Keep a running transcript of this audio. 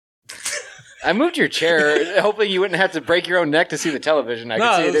I moved your chair, hoping you wouldn't have to break your own neck to see the television. I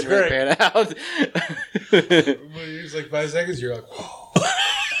could see it didn't really pan out. It was like 5 seconds. You're like, whoa.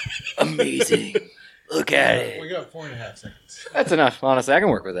 Amazing. Look at it. We got 4.5 seconds. That's enough, honestly. I can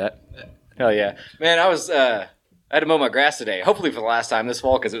work with that. Hell yeah. Man, I had to mow my grass today. Hopefully for the last time this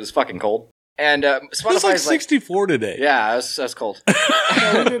fall because it was fucking cold. And Spotify's It's like 64 today. Yeah, that's cold.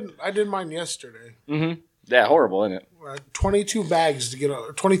 I did mine yesterday. Mm-hmm. Yeah, horrible, isn't it? 23 bags to get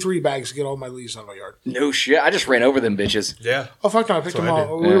all my leaves out of my yard. No shit. I just ran over them bitches. Yeah. Oh, fuck no. I picked them what I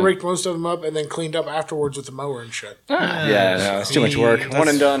all. did. We Yeah. raked most of them up and then cleaned up afterwards with the mower and shit. Yeah, no, it's too much work. One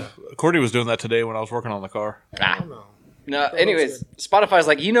and done. Courtney was doing that today when I was working on the car. I don't know. No, anyways, Spotify's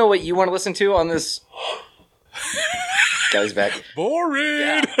like, you know what you want to listen to on this? Guy's back. Boring.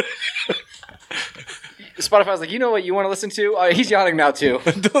 Yeah. Spotify's like, you know what you want to listen to? He's yawning now, too.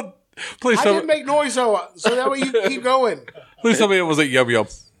 Please I tell didn't me. make noise, though, so that way you keep going. Please tell me it wasn't Yum Yum.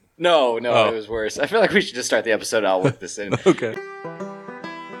 No, Oh. it was worse. I feel like we should just start the episode. I'll work this in. Okay.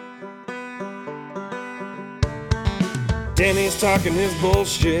 Danny's talking his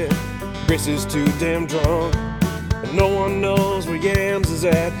bullshit. Chris is too damn drunk. And no one knows where Yams is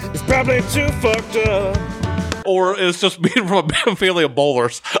at. He's probably too fucked up. Or it's just being from a family of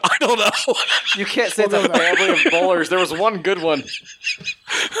bowlers. I don't know. You can't say it's a family of bowlers. There was one good one.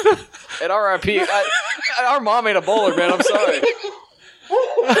 At RIP, our mom ain't a bowler, man. I'm sorry.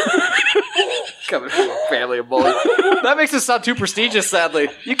 Coming from a family of bowlers. That makes it sound too prestigious, sadly.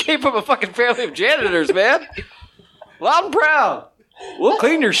 You came from a fucking family of janitors, man. Loud and proud. We'll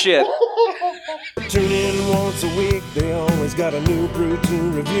clean your shit. Tune in once a week. They always got a new brew to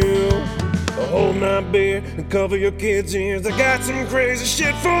review. Hold my beer and cover your kids' ears. I got some crazy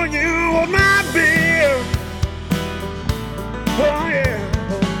shit for you. Hold my beer. Oh yeah.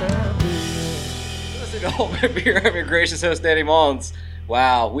 Hold my beer. Listen to Hold My Beer. I'm your gracious host, Danny Mullins.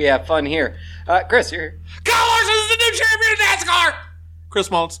 Wow, we have fun here. Chris, you're here. Kyle Larson is the new champion of NASCAR.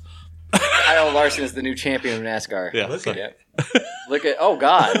 Chris Mullins. Kyle Larson is the new champion of NASCAR. Yeah. Look at Yeah. Look at, oh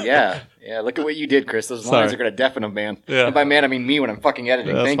God, yeah. Yeah, look at what you did, Chris. Those lines Sorry. are going to deafen him, man. Yeah. And by man, I mean me when I'm fucking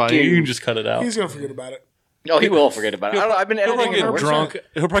editing. That's Thank fine. you. You can just cut it out. He's going to forget about it. Oh, he will forget about it. I don't know, I've been He'll editing probably it get worse. drunk.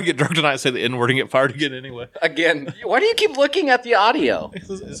 He'll probably get drunk tonight and say the N word and get fired again anyway. Again. Why do you keep looking at the audio?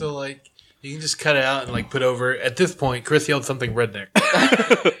 So, like, you can just cut it out and, like, put over. At this point, Chris yelled something redneck.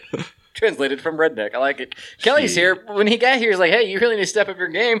 Translated from redneck. I like it. Kelly's here. When he got here, he's like, hey, you really need to step up your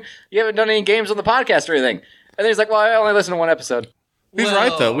game. You haven't done any games on the podcast or anything. And then he's like, well, I only listen to one episode. He's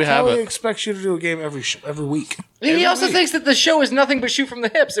right, though. We have Kelly it. expects you to do a game every week. He also week. thinks that the show is nothing but shoot from the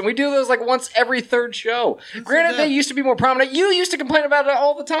hips, and we do those like once every third show. Granted, they used to be more prominent. You used to complain about it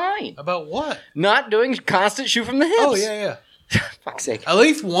all the time. About what? Not doing constant shoot from the hips. Oh, yeah. Fuck's sake. At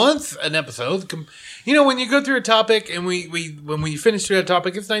least once an episode. You know, when you go through a topic and when we finish through that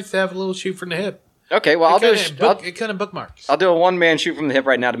topic, it's nice to have a little shoot from the hip. Okay, well, It kind of bookmarks. I'll do a one-man shoot from the hip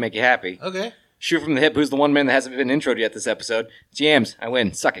right now to make you happy. Okay. Shoot from the hip. Who's the one man that hasn't been introed yet this episode? It's Yams. I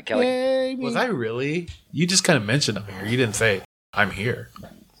win. Suck it, Kelly. Yay, me. Was I really? You just kind of mentioned I'm here. You didn't say I'm here.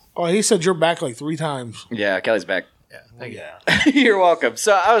 Oh, he said you're back like 3 times. Yeah, Kelly's back. Yeah. Thank you. You're welcome.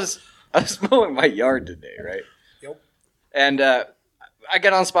 So I was mowing my yard today, right? Yep. And I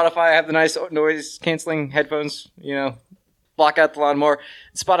get on Spotify. I have the nice noise canceling headphones. You know, block out the lawnmower.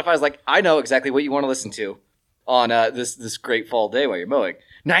 Spotify's like, I know exactly what you want to listen to on this great fall day while you're mowing.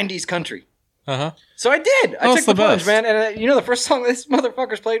 90s country. Uh-huh. So I did. I Oh, took it's the the plunge, best. man. And you know the first song this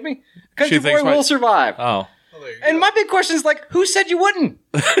motherfucker's played me? Country She Boy thinks my- Will Survive. Oh. And my big question is like, who said you wouldn't?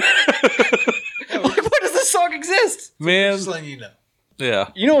 Like, why does this song exist? Man. Just letting you know. Yeah.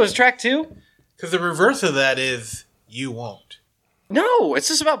 You know it was track 2? Because the reverse of that is you won't. No, it's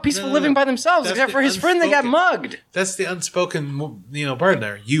just about peaceful No. living by themselves, That's except the for his friend that got unspoken. mugged. That's the unspoken, part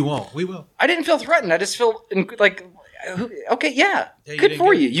there. You won't. We will. I didn't feel threatened. I just feel like, okay, yeah. Yeah, you Good did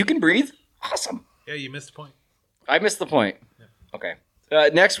for good. you. You can breathe. Awesome. Yeah, you missed the point. I missed the point. Okay.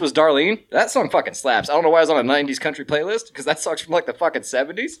 Next was Darlene. That song fucking slaps. I don't know why I was on a 90s country playlist, because that song's from like the fucking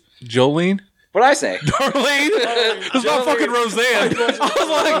 70s. Jolene? What'd I say? Darlene? It's not fucking Roseanne. I was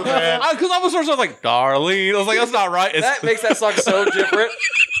like, because I was like, Darlene. I was like, that's not right. It's, That makes that song so different.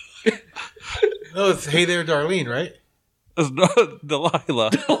 No, it's Hey There, Darlene, right? it's not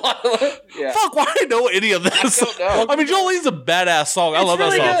Delilah. Yeah. Fuck, why do I know any of this? I don't know. I mean, Jolene's a badass song. I love It's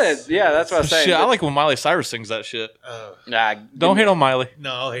really that song. good. Yeah, that's what I was saying. Shit, I like when Miley Cyrus sings that shit. Nah, Don't hate on Miley.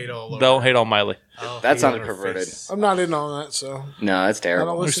 No, I'll hate all over. Don't hate on Miley. I'll That hate sounded on her perverted. face. I'm not in on that, so. No, that's I don't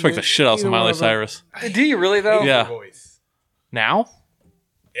terrible. I listen respect to the shit out of either Miley one them. Cyrus. Do you really, though? Yeah. Her voice. Now?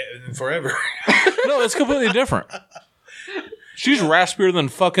 And forever. No, it's completely different. She's raspier than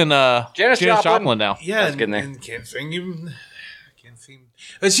fucking Janis Joplin. Joplin now. Yeah, That's good name. and can't sing even can't seem.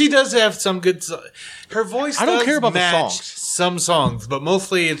 But she does have some good. Her voice. I don't does care about the match songs. Some songs, but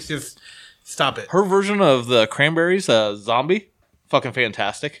mostly it's just stop it. Her version of the Cranberries, Zombie, fucking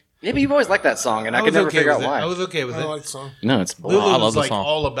fantastic. Yeah, but you've always liked that song, and I could was never okay figure with out it. why. I was okay with I it. like the song. No, it's Lulu I love was the like song.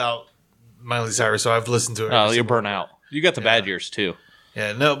 all about Miley Cyrus, so I've listened to it. Oh, you're burnt out. You got the bad years too.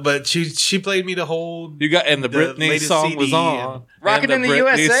 Yeah, no, but she played me the whole. You got and the Britney latest song was CD on. and- Rockin' And in the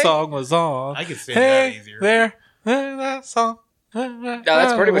Britney USA? song was on. I could sing that Hey easier. there, that song. No,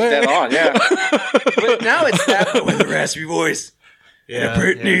 that's pretty much dead on, yeah. But now it's that, but with a raspy voice. Yeah, And a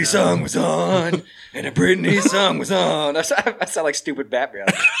Britney yeah. song was on. And a Britney song was on. I sound like stupid Batman.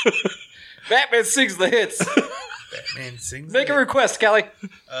 Batman sings the hits. Batman sings. Make a it. request, Kelly.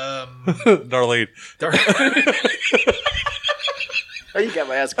 Darlene. Oh, you got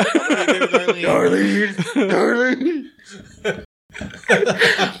my ass. Darlene. Darlene.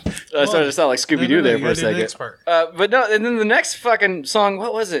 I started to sound like Scooby Doo there for a second. But no, and then the next fucking song,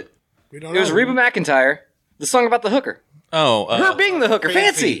 what was it? We don't It was know. Reba McEntire. The song about the hooker. Oh, Her being the hooker.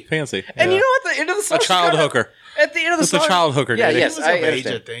 Fancy. fancy. And Yeah. you know what? The end of the song. A she child kinda- hooker. At the end of the It's a song. child hooker, Yeah, Daddy. yes, She was I of age, I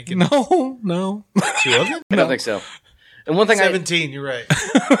understand. think. No. She wasn't. I don't think so. And one thing 17. You're right.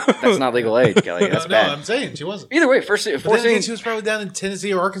 that's not legal age, Kelly. That's no, bad. I'm saying she wasn't. Either way, first But then 14 again, she was probably down in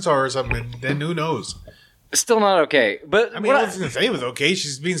Tennessee or Arkansas or something. Then who knows? still not okay. But I mean, what I was going to say it was okay.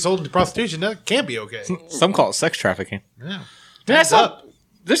 She's being sold into prostitution. That can't be okay. Some call it sex trafficking. Yeah. I Time's saw up.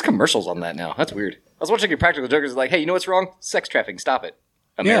 there's commercials on that now. That's weird. I was watching Practical Jokers. Like, hey, you know what's wrong? Sex trafficking. Stop it,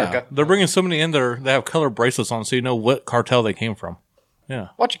 America. Yeah, they're bringing so many in there. They have color bracelets on, so you know what cartel they came from. Yeah.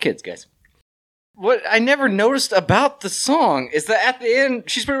 Watch your kids, guys. What I never noticed about the song is that at the end,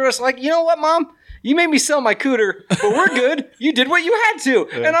 she's pretty much like, you know what, Mom? You made me sell my cooter, but we're good. You did what you had to.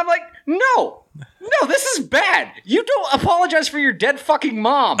 And I'm like, no, this is bad. You don't apologize for your dead fucking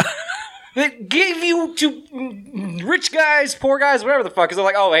mom. That gave you to rich guys, poor guys, whatever the fuck. Because they're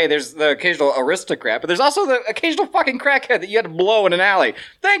like, oh, hey, there's the occasional aristocrat, but there's also the occasional fucking crackhead that you had to blow in an alley.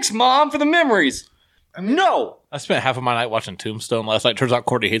 Thanks, Mom, for the memories. No. I spent half of my night watching Tombstone last night. Turns out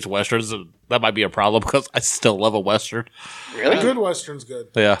Courtney hates westerns. And that might be a problem because I still love a western. Really? Good Western's good.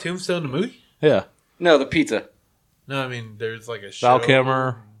 Yeah. Tombstone the movie? Yeah. No, the pizza. No, I mean, there's like a show. Val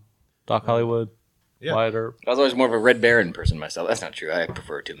Kilmer, Doc Hollywood, Yeah. Wyatt Earp. I was always more of a Red Baron person myself. That's not true. I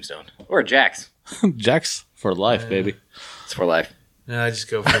prefer Tombstone. Or Jax. Jax for life, baby. It's for life. No, I just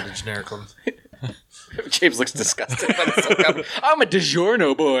go for the generic ones. James looks disgusted. But it's so common. I'm a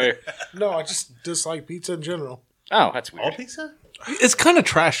DiGiorno boy. No, I just dislike pizza in general. Oh, that's All weird. pizza? It's kind of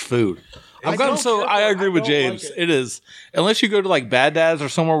trash food. I've gotten don't so care. I agree I with don't James. like It is unless you go to like Bad Dad's or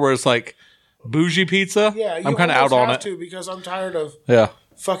somewhere where it's like bougie pizza. Yeah, you I'm kind of out almost on have it. to because I'm tired of Yeah.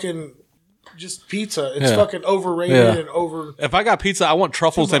 fucking just pizza. It's Yeah. fucking overrated Yeah. and over. If I got pizza, I want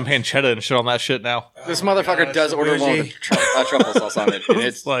truffles and pancetta and shit on that shit now. This motherfucker gosh, does order one with bougie. truffle sauce on it. And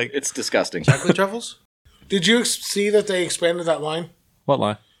it's Like- it's disgusting. Chocolate truffles? Did you see that they expanded that line? What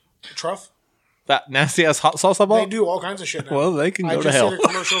line? Truff. That nasty ass hot sauce I They bought? do all kinds of shit now. Well, they can I go to just hell. did a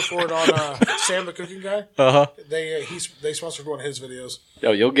commercial for it on Sam the Cooking Guy. Uh huh. They sponsored one of his videos.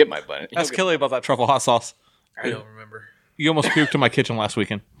 Oh, you'll get my butt. Ask Kelly about that truffle hot sauce. I don't remember. You almost puked in my kitchen last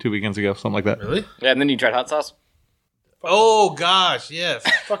weekend, 2 weekends ago, something like that. Really? Yeah, and then you tried hot sauce. Oh, gosh, yes.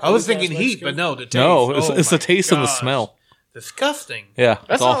 I was weak-ass thinking heat, Mexican. but no, the taste. No, it's Oh the my taste and the gosh. smell. Disgusting. Yeah,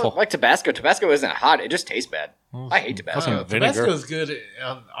 That's it's awful. not like Tabasco. Tabasco isn't hot. It just tastes bad. I hate Tabasco. Vinegar. Tabasco's good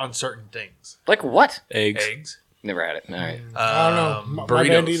on certain things. Like what? Eggs. Eggs. Never had it. All right. I don't know. My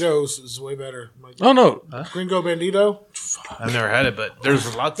burritos. Banditos is way better. My Oh no, Gringo Bandito. I've never had it, but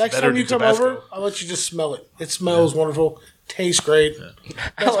there's lots Next better time you than come Tabasco. over, I'll let you just smell it. It smells wonderful. Tastes great.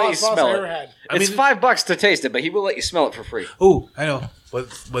 I'll let hot you sauce smell I it. ever had. It's mean- $5 to taste it, but he will let you smell it for free. Oh, I know.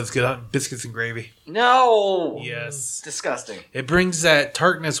 What's good on biscuits and gravy? No. Yes. Disgusting. It brings that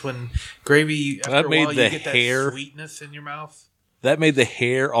tartness when gravy, after That a made while, the you get that hair- sweetness in your mouth. that made the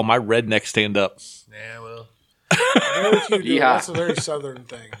hair on my redneck stand up. Yeah, well. Very few do. Yeah. That's a very southern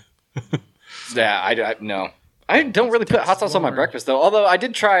thing. Yeah, I no. I don't really put hot sauce on my breakfast though. Although I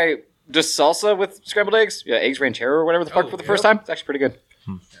did try just salsa with scrambled eggs. Yeah, eggs ranchero or whatever the fuck for the first time. It's actually pretty good.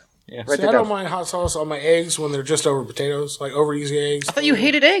 Yeah, right See, I there. don't mind hot sauce on my eggs when they're just over potatoes, like over easy eggs. I thought you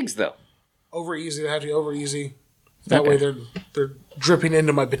hated eggs though. Over easy. They have to be over easy. That way they're dripping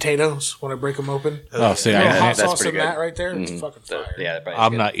into my potatoes when I break them open. Oh, see, You know, Yeah, hot that's sauce pretty in good. that right there. It's fucking fire. Yeah, that probably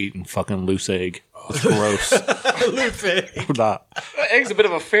I'm is not eating fucking loose egg. It's gross. I'm not. good. Egg's a bit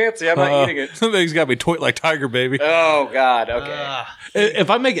of a fancy. I'm not eating it. Some eggs got me toit like tiger, baby. Oh God. Okay. If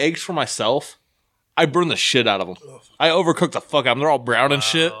I make eggs for myself, I burn the shit out of them. I overcook the fuck out of them. They're all brown and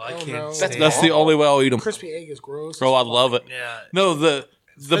shit. I can't no. stand That's the only way I'll eat them. Crispy egg is gross. Bro, I love it. Yeah. No, the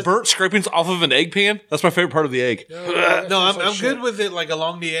the burnt scrapings off of an egg pan. That's my favorite part of the egg. No, I'm good with it like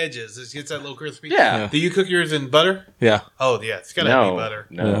along the edges. It gets that little crispy. Yeah. Do you cook yours in butter? Yeah. Oh, yeah. It's got to No. be butter.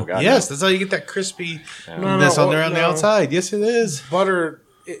 No. God, Yes, that's how you get that crispy No, mess on no, there on the no. outside. Yes, it is. Butter,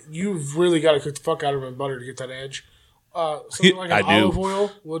 you've really got to cook the fuck out of it in butter to get that edge. Something like an I do. olive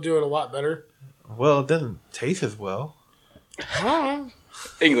oil will do it a lot better. Well, it doesn't taste as well.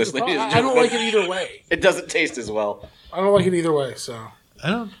 English, ladies and I don't gentlemen. like it either way. It doesn't taste as well. I don't like it either way, so. I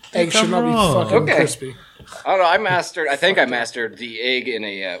don't. Eggs should not be fucking Okay. crispy. I don't know. I think I mastered the egg in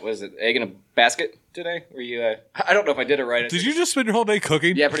a egg in a basket today. Where you? I don't know if I did it right. Did you just spend your whole day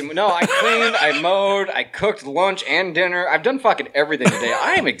cooking? Yeah, pretty much. No, I cleaned, I mowed, I cooked lunch and dinner. I've done fucking everything today.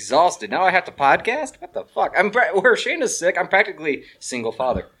 I am exhausted. Now I have to podcast? What the fuck? Where Shayna's sick, I'm practically single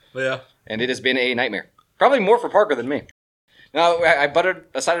father. Yeah. And it has been a nightmare. Probably more for Parker than me. Now, I buttered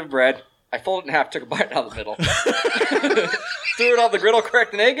a side of bread. I folded it in half, took a bite out of the middle. Threw it on the griddle,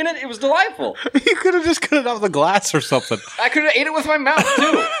 cracked an egg in it. It was delightful. You could have just cut it out with a glass or something. I could have ate it with my mouth,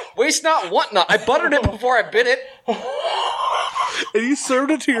 too. Waste not, want not. I buttered it before I bit it. And you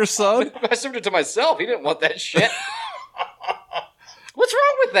served it to your son? I served it to myself. He didn't want that shit. What's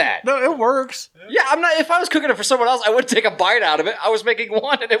wrong with that? No, it works. Yeah, I'm not. If I was cooking it for someone else, I would take a bite out of it. I was making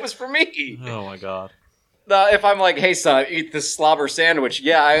one, and it was for me. Oh my god. If I'm like, hey son, eat this slobber sandwich,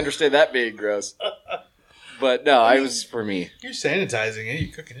 yeah, I understand that being gross. But no, it was for me. You're sanitizing it.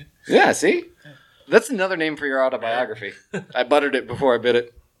 You're cooking it. Yeah, see? That's another name for your autobiography. I buttered it before I bit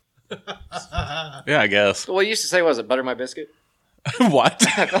it. Yeah, I guess. What you used to say was it butter my biscuit? What?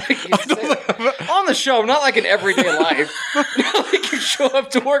 I feel like you used to say that. On the show, not like in everyday life. Not like you show up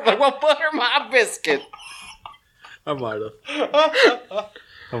to work like, well, butter my biscuit. I might have.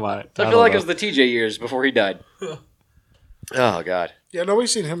 I might. I feel like it was the TJ years before he died. Oh, God. Yeah,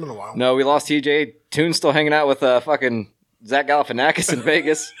 nobody's seen him in a while. No, we lost TJ. Toon's still hanging out with fucking Zach Galifianakis in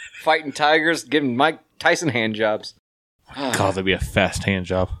Vegas, fighting tigers, giving Mike Tyson hand jobs. God, that'd be a fast hand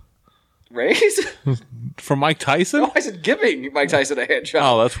job. Raise? From Mike Tyson? No, I said giving Mike Tyson a hand job.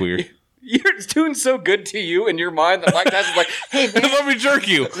 Oh, that's weird. Your Toon's so good to you in your mind that Mike Tyson's like, hey, man, Let me jerk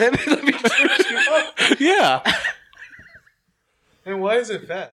you. let me jerk you. Yeah. And why is it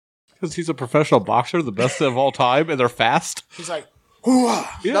fat? Because he's a professional boxer, the best of all time, and they're fast. He's like,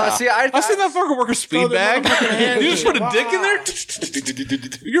 hoo-ah. Yeah. No, see, I seen that fucker work a speed they bag. motherfucking hands You just put a in. dick in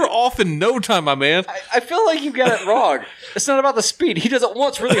there? You're off in no time, my man. I feel like you got it wrong. It's not about the speed. He does it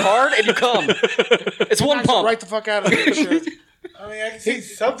once really hard and you come. It's one pump. Right the fuck out of it. Shit. I mean, I can see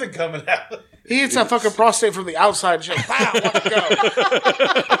something coming out. He hits that fucking prostate from the outside and shit. Pow, let it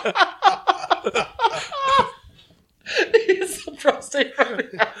go. It's the prostate from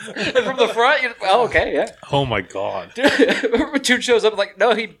the front. Oh, okay, yeah. Oh my god. Remember Toon shows up like,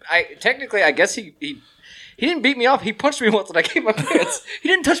 no, I guess he didn't beat me off. He punched me once and I came my pants. He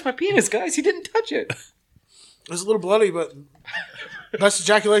didn't touch my penis, guys. He didn't touch it. It was a little bloody, but best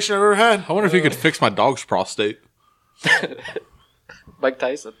ejaculation I've ever had. I wonder if you could fix my dog's prostate. Mike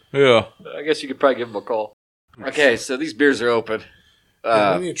Tyson. Yeah. I guess you could probably give him a call. Okay, so these beers are open.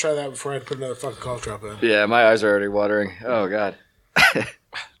 Yeah, we need to try that before I put another fucking cough drop in. Yeah, my eyes are already watering. Oh, God.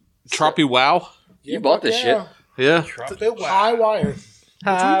 Troppy Wow? You bought this shit. Yeah. High wire. Which we've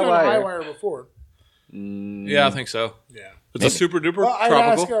done a high wire before. Yeah, I think so. Yeah. It's a super duper Well, I'd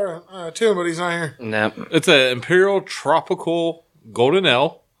tropical. ask Tim, but he's not here. No. It's an Imperial Tropical Golden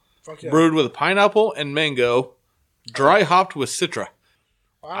Ale, Fuck yeah. brewed with pineapple and mango, dry hopped with Citra.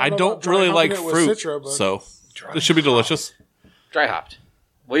 I know don't about dry really like hopping it with fruit, Citra, but so it should be delicious. Dry hopped.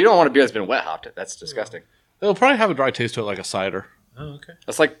 Well, you don't want a beer that's been wet hopped. That's disgusting. It'll probably have a dry taste to it like a cider. Oh, okay.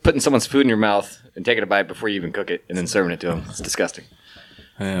 That's like putting someone's food in your mouth and taking a bite before you even cook it and then serving it to them. It's disgusting.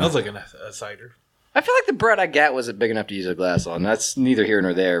 Yeah. I was like a cider. I feel like the bread I got wasn't big enough to use a glass on. That's neither here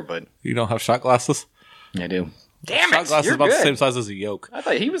nor there, but You don't have shot glasses? I do. Damn Shot it! glass You're is about good. the same size as a yolk. I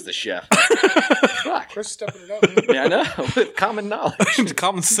thought he was the chef. Fuck. Chris is stepping it up. Yeah, I know. With common knowledge. It's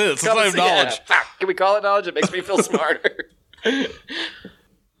common sense. It's not Common even sense. knowledge. Yeah. Fuck. Can we call it knowledge? It makes me feel smarter. I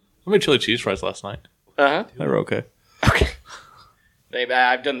made chili cheese fries last night. Uh-huh. They were okay. Okay. Babe,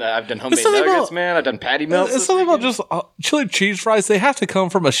 I've done homemade something nuggets, about- man. I've done patty melts. It's something about just chili cheese fries. They have to come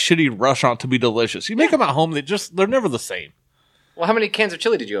from a shitty restaurant to be delicious. You make them at home, they're never the same. Well, how many cans of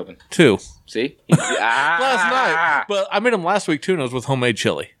chili did you open? 2 See? last night, but I made them last week too. And it was with homemade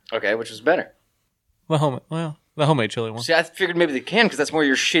chili. Okay, which was better? The homemade chili one. See, I figured maybe they can because that's more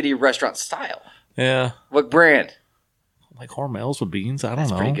your shitty restaurant style. Yeah, What brand? like Hormel's with beans. I don't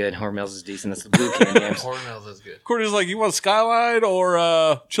know. Pretty good. Hormel's is decent. That's the blue can names. Hormel's is good. Courtney's like, "You want Skyline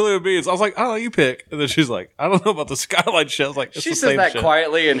or chili with beans?" I was like, "Oh, you pick." And then she's like, "I don't know about the Skyline shit." I was like, it's She the says same that shit.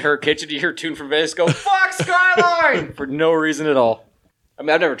 quietly in her kitchen. You hear Toon from Vegas go, "Fuck Skyline!" for no reason at all. I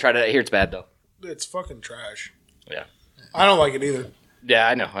mean, I've never tried it. I hear it's bad though. It's fucking trash. Yeah. I don't like it either. Yeah,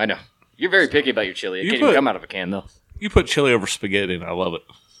 I know. You're very picky about your chili. It can't even come out of a can though. You put chili over spaghetti, and I love it.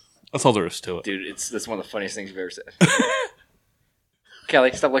 That's all there is to it. Dude, that's one of the funniest things you've ever said.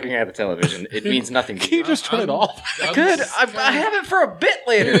 Kelly, stop looking at the television. It means nothing to Can you you. just turn it off? I could. I have it for a bit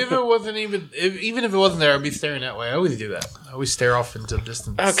later. If it wasn't even if it wasn't there, I'd be staring that way. I always do that. I always stare off into the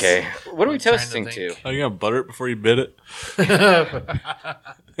distance. Okay. What are we trying to toasting think. to? Are you going to butter it before you bit it?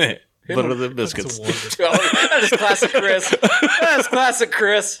 Butter the biscuits. That is classic Chris. That's classic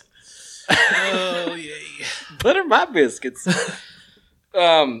Chris. Oh yay! Butter my biscuits. What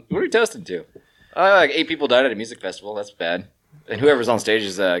are we toasting to? Like 8 people died at a music festival. That's bad. And whoever's on stage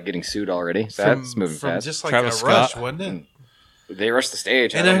is getting sued already. That's moving fast. Just like Travis a rush, Scott. wasn't it? They rushed the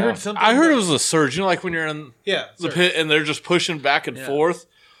stage. And I heard something. I heard it was a surge. You know, like when you're in Yeah, the pit and they're just pushing back and forth.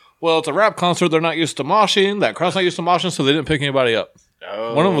 Well, it's a rap concert. They're not used to moshing. That crowd's not used to moshing, so they didn't pick anybody up.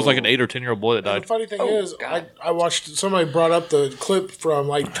 Oh. One of them was like an 8 or 10-year-old boy that The died. funny thing Oh, is, God. I watched somebody brought up the clip from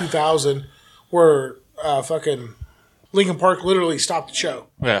like 2000 where fucking Linkin Park literally stopped the show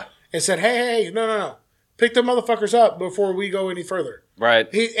Yeah. and said, "Hey, no, pick the motherfuckers up before we go any further." Right.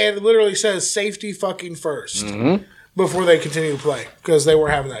 And it literally says safety fucking 1st Mm-hmm. before they continue to play because they were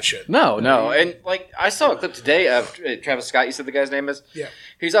having that shit. No. And like I saw a clip today of Travis Scott. You said the guy's name is? Yeah.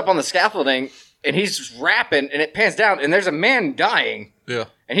 He's up on the scaffolding and he's just rapping and it pans down and there's a man dying Yeah.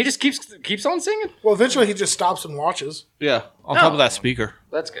 and he just keeps on singing. Well, eventually he just stops and watches. Yeah. On top of that speaker.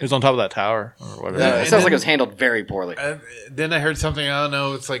 That's He good. was on top of that tower or whatever. It And sounds like then- it was handled very poorly. Then I heard something. I don't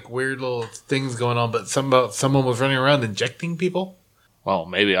know. It's like weird little things going on, but something about someone was running around injecting people. Well,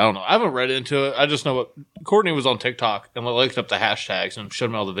 maybe. I don't know. I haven't read into it. I just know what Courtney was on TikTok and looked up the hashtags and showed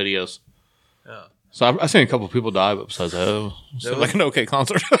me all the videos. Yeah. So I've seen a couple of people die, but besides that, it was like an okay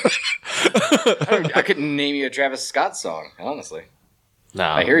concert. I couldn't name you a Travis Scott song, honestly.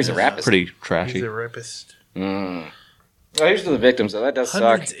 Nah, I hear he's a rapist. pretty He's trashy. a rapist. Well, here's to the victims, though. That does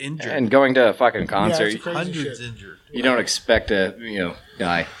Hundreds suck. injured. And going to a fucking Yeah, concert, it's crazy Hundreds shit. injured. you don't expect to,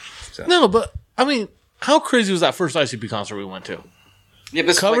 die. So. No, but I mean, how crazy was that first ICP concert we went to? Yeah,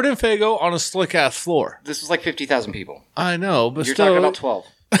 but Covered in Fago on a slick ass floor. this was like 50,000 people. I know, but You're still, talking about 12.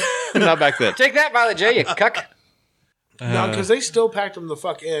 not back then. Take that, Violet J, you cuck. No, because they still packed them the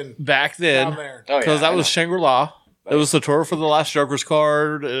fuck in Back down then, there. Oh, because yeah, that I was know. Shangri-La. It was the tour for the last Joker's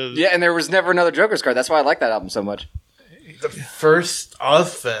card. Yeah, and there was never another Joker's card. That's why I like that album so much. The first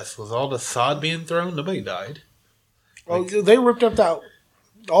Ozfest was all the sod being thrown. Nobody died. Oh, they ripped up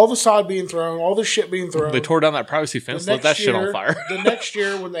all the sod being thrown, all the shit being thrown. They tore down that privacy fence, lit that shit on fire. The next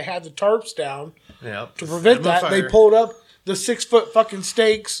year, when they had the tarps down Yeah. to prevent that, they pulled up the 6-foot fucking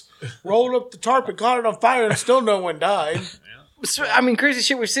stakes, rolled up the tarp, and caught it on fire, and still no one died. So, I mean, crazy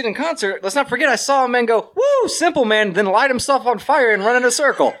shit we've seen in concert. Let's not forget, I saw a man go, woo, simple man, then light himself on fire and run in a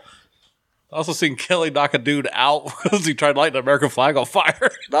circle. I also seen Kelly knock a dude out because he tried lighting the American flag on fire.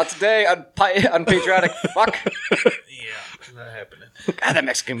 Not today, unpatriotic fuck. Yeah, not happening. God, that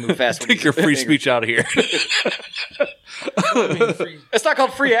Mexican move fast. when Take he's your free angry. speech out of here. It's not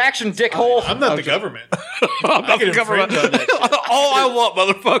called free action, dickhole. I'm not the government. I'm not the government. infringe on that shit. All I want,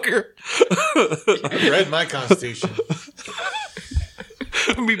 motherfucker. I read my constitution.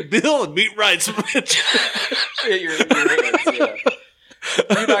 Be Bill and meat rights, bitch. Yeah, your hands, yeah.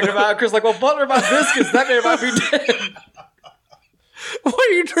 You're talking about Chris, like, well, butter my biscuits. That man might be dead. Why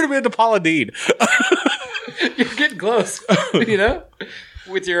are you turning me into Paula Dean? You're getting close,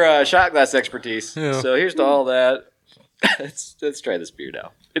 with your shot glass expertise. Yeah. So here's to all that. Let's try this beer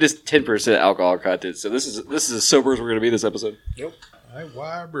now. It is 10% alcohol content, so this is as sober as we're going to be this episode. Yep. High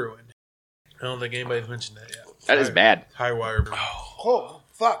Wire Brewing. I don't think anybody's mentioned that yet. That is bad. High Wire Brewing. Oh,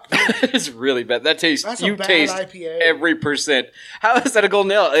 fuck. dude. It's really bad. That tastes. That's a You bad taste IPA. every percent. How is that a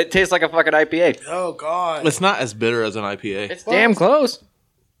golden ale? It tastes like a fucking IPA. Oh, God. It's not as bitter as an IPA. It's damn close.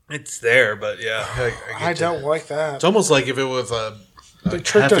 It's there, but yeah. I don't like that. It's almost like if it was a They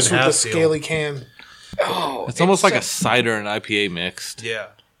tricked half us and with the half scaly can. Oh, It's almost like a cider and IPA mixed. yeah.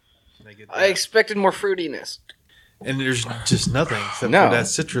 They get I that. expected more fruitiness. And there's just nothing except No. for that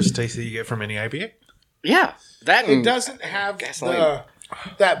citrus taste that you get from any IPA. Yeah, that It and doesn't have Gasoline.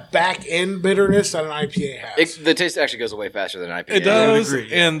 that back end bitterness that an IPA has. the taste actually goes away faster than IPA. It does. agree,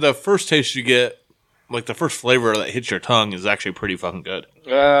 yeah. And the first taste you get, like the first flavor that hits your tongue, is actually pretty fucking good.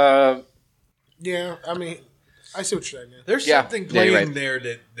 Yeah, I mean, I see what you're saying. Yeah. There's Yeah. something Yeah, you're playing right. there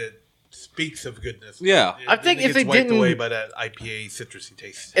that speaks of goodness. Yeah. I think if gets they wiped didn't- away by that IPA citrusy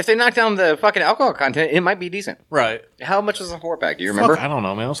taste. If they knock down the fucking alcohol content, it might be decent. Right. How much was a 4-pack? Do you remember? Fuck, I don't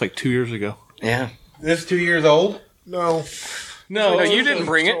know, man. It was like 2 years ago. Yeah. This 2 years old. No. No, you didn't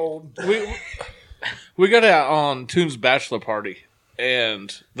bring it. Old. We got it on Toon's bachelor party.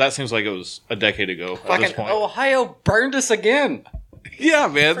 and that seems like it was a decade ago at this Fucking point. Ohio burned us again. Yeah,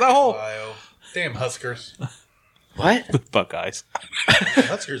 man, the whole Ohio. Damn Huskers. What? Buckeyes.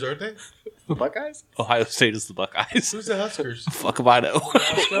 Huskers, aren't they? Buckeyes? Ohio State is the Buckeyes. Who's the Huskers? Fuck if I know.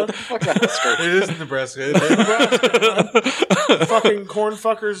 Fuck that skirt. It is Nebraska. Isn't it? Fucking corn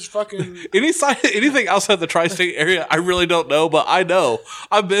fuckers. Fucking. Anything outside the tri-state area, I really don't know, but I know.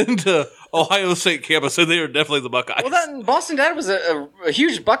 I've been to Ohio State campus, and they are definitely the Buckeyes. Well, that Boston Dad was a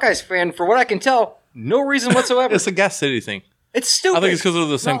huge Buckeyes fan. For what I can tell, no reason whatsoever. It's a Gas City thing. It's stupid. I think it's because of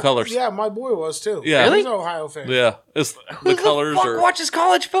the same No, colors. Yeah, my boy was too. Yeah. Really? He's an Ohio fan. Yeah, it's Who the colors fuck are watches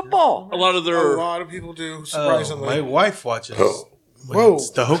college football? a lot of A their. lot of people do, Oh, surprisingly. my wife watches. Whoa.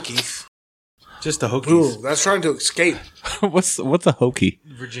 It's the Hokies. Just the Hokies. Ooh, that's trying to escape. what's a hokey?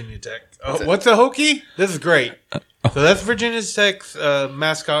 Virginia Tech. Oh, what's a Hokie? This is great. So that's Virginia Tech's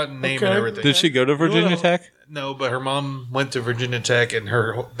mascot and name and Okay. everything. Did she go to Virginia Tech? No, but her mom went to Virginia Tech, and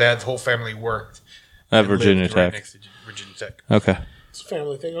her dad's whole family worked At and Virginia lived right Tech. next to Virginia Tech. Okay. It's a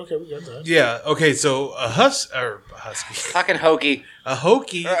family thing. Okay, we got that. Yeah. Okay. So a husky, Fucking hokey. a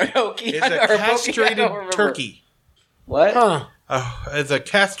Hokie Or a hokey. is Or a a pokey, I castrated don't remember. turkey. What? Huh. It's a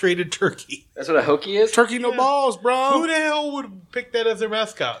castrated turkey. That's what a hokey is? Turkey no balls, bro. Who the hell would pick that as their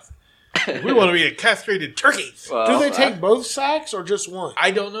mascot? We want to be a castrated turkey. Well, Do they take both sacks or just one?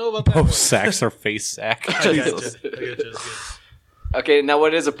 I don't know about that. Oh, one. sacks or face sack. I gotcha. Jesus. I gotcha. That's good. Okay, now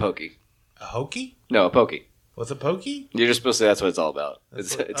what is a pokey? A Hokie? No, a pokey. What's a pokey? You're just supposed to say that's what it's all about.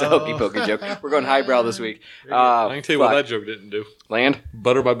 It's a Oh. hokey pokey joke. We're going highbrow this week. I can tell you what fuck. that joke didn't do. Land?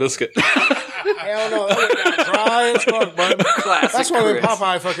 Butter my biscuit. Hell no. That went down dry as fuck, bud. Classic That's one of the Chris.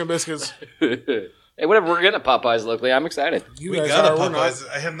 Popeye fucking biscuits. Hey, whatever, we're getting at Popeyes locally. I'm excited. You We guys got are. a We're not. Popeyes.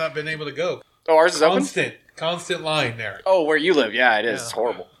 I have not been able to go. Oh, ours is open? Constant line there. Oh, where you live. Yeah, it is. Yeah. It's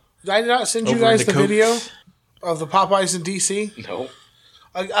horrible. Did I not send you Over guys in the Dakota. video of the Popeyes in D.C.? No.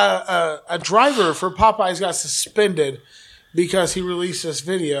 A driver for Popeyes got suspended because he released this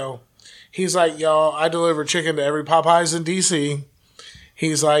video. He's like, y'all, I deliver chicken to every Popeyes in D.C.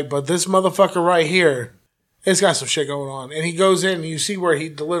 He's like, but this motherfucker right here, it's got some shit going on. And he goes in and you see where he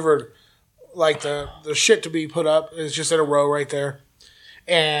delivered like the shit to be put up. It's just in a row right there.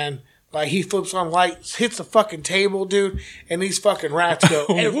 And like he flips on lights, hits the fucking table, dude, and these fucking rats go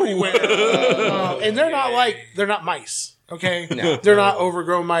everywhere. And they're not mice. Okay? They're not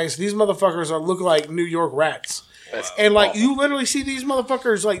overgrown mice. These motherfuckers look like New York rats. And like you literally see these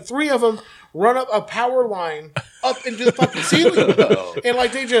motherfuckers, like 3 of them run up a power line up into the fucking ceiling. And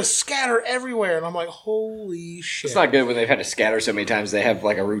like they just scatter everywhere. And I'm like, holy shit. It's not good when they've had to scatter so many times. They have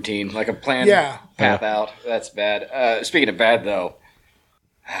like a routine, like a planned Yeah. path out. That's bad. Speaking of bad, though,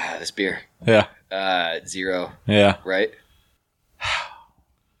 this beer, Yeah. 0, Yeah. right?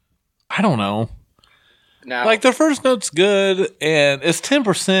 I don't know. Now, Like the first note's good, and it's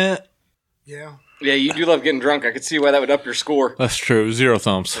 10%. Yeah. yeah, you do love getting drunk. I could see why that would up your score. That's true. 0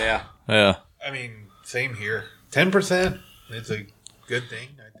 thumbs. Yeah. Yeah. I mean, same here. 10%. It's a good thing,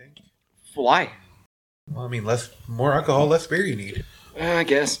 I think. Why? Well, I mean, more alcohol, less beer you need. I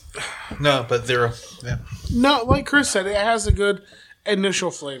guess. No, but 0. Yeah. No, like Chris said, it has a good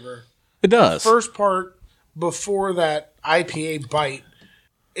initial flavor. It does. First part before that IPA bite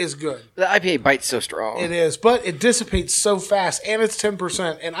is good. The IPA bite's so strong. It is, but it dissipates so fast, and it's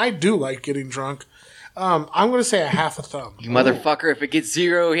 10%. And I do like getting drunk. I'm going to say a half a thumb. You motherfucker, if it gets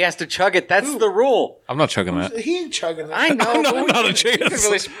 0, he has to chug it. That's the rule. I'm not chugging that. He ain't chugging that. I know. Not- but not a you could chance.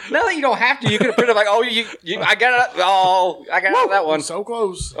 really- now that you don't have to, you could have printed like, oh, I got it. Oh, I got out of that one. So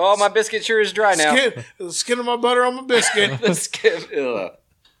close. Oh, my biscuit sure is dry now. The skin of my butter on my biscuit. The skin, ugh.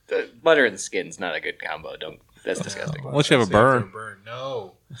 The butter and skin's not a good combo. That's disgusting. Unless you have a burn.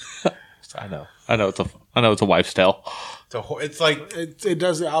 No. I know. I know it's a wife's tale. It's like It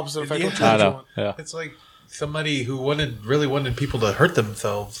does the opposite effect. Yeah. What I you know. want. Yeah. it's like somebody who really wanted people to hurt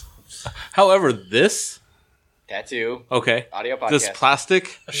themselves. However, this Tattoo. okay. Audio podcast. This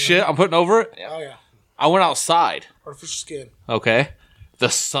plastic shit I'm putting over it. Oh, yeah. I went outside. Artificial skin. Okay. The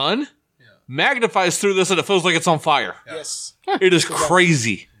sun magnifies through this and it feels like it's on fire. Yes. It is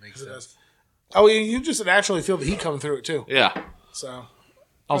crazy. Makes sense. Oh, you just naturally feel the heat coming through it, too. Yeah. So,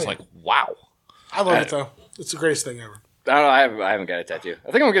 I was yeah. like, wow. I love it, though. It's the greatest thing ever. I don't know. I haven't got a tattoo.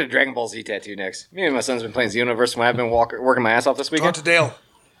 I think I'm gonna get a Dragon Ball Z tattoo next. Me and my son's been playing Xenoverse when I've been working my ass off this Talk weekend. to Dale.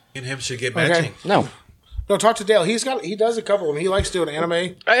 Me and him should get Okay. matching. No, No, talk to Dale. He does a couple of them. He likes doing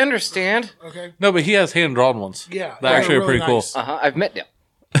anime. I understand. Okay. No, but he has hand drawn ones. Yeah. That actually are really pretty nice. cool. I've met Dale.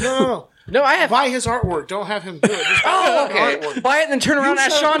 No. No, I have. Buy his artwork. Don't have him do it. Just buy Oh, his okay. artwork. Buy it and then turn around and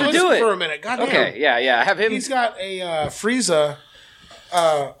ask shut up Sean to and do listen it. for a minute. God damn. Okay, yeah. Have him. He's got a Frieza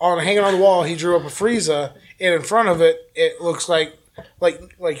hanging on the wall. He drew up a Frieza, and in front of it, it looks like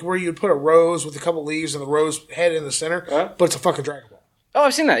like where you'd put a rose with a couple leaves and the rose head in the center, but it's a fucking Dragon Ball. Oh,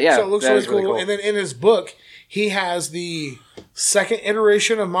 I've seen that. Yeah, So it looks that really is cool. And then in his book, he has the second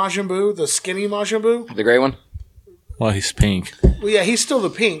iteration of Majin Buu, the skinny Majin Buu. The gray one. Well, he's pink. Well, yeah, he's still the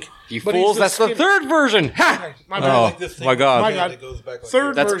pink. You but he's fools! That's the skinny. third version. Ha! My bad. Oh, Like, This thing my God. My God. that goes back like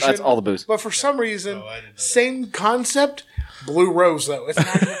third this. version. That's all the booze. But for some reason, Oh, I didn't know that. same concept, blue rose though. It's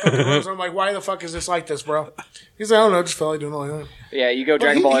not even fucking rose. I'm like, why the fuck is this like this, bro? He's like, I don't know, just felt like doing it like that. Yeah, you go But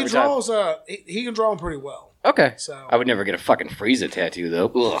Dragon Ball he every time. draws. He can draw them pretty well. Okay. So- I would never get a fucking Frieza tattoo though.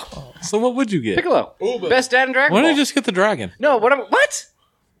 Ugh. So what would you get? Piccolo, best dad in Dragon Why Ball. don't you just get the dragon? No, what?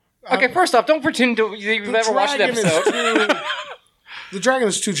 Okay, first off, don't pretend you've The never watched an dragon is episode. the dragon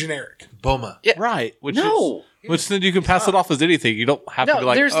is too generic. Boma. Right. No. Which then you can pass it off as anything. You don't have to be No,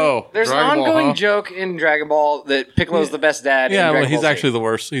 like, there's oh, there's an Dragon Ball, ongoing huh? joke in Dragon Ball that Piccolo's the best dad. in Yeah, Dragon well, he's Ball Z. actually the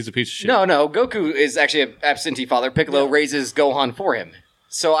worst. He's a piece of shit. No, Goku is actually an absentee father. Piccolo raises Gohan for him.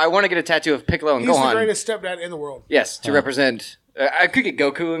 So I want to get a tattoo of Piccolo and He's the Gohan. greatest stepdad in the world. Yes, to represent. I could get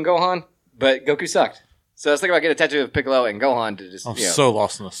Goku and Gohan, but Goku sucked. So I was thinking about getting a tattoo of Piccolo and Gohan to just I'm you know, so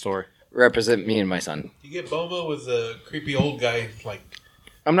lost in the story. represent me and my son. You get Boma with a creepy old guy like.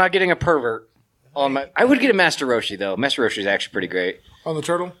 I'm not getting a pervert on my. I would get a Master Roshi though. Master Roshi is actually pretty great. On the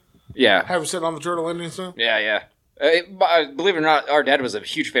turtle? Yeah, Have him sit on the turtle ending stuff? yeah. Believe it or not, our dad was a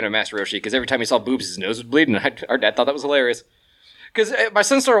huge fan of Master Roshi because every time he saw boobs, his nose would bleed, and our dad thought that was hilarious. Because my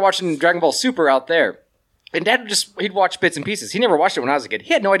son started watching Dragon Ball Super out there, and Dad he'd watch bits and pieces. He never watched it when I was a kid.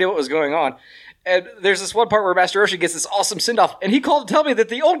 He had no idea what was going on. And there's this one part where Master Roshi gets this awesome send-off, and he called to tell me that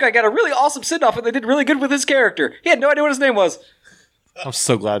the old guy got a really awesome send-off, and they did really good with his character. He had no idea what his name was. I'm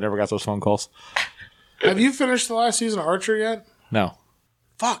so glad I never got those phone calls. Have you finished the last season of Archer yet? No.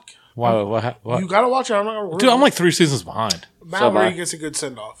 Fuck. Why? What? You gotta watch it. I'm not gonna Dude, I'm like 3 seasons behind. Mallory gets a good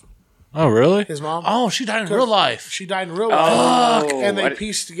send off. Oh, really? His mom? Oh, she died in real life. She died in real life. And I they di-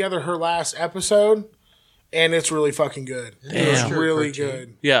 pieced together her last episode, and it's really fucking good. It's Damn. really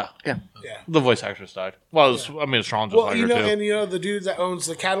good. Yeah. Yeah. The voice actress died. Well, it's Strong just Well, like you her, know, too. and you know the dude that owns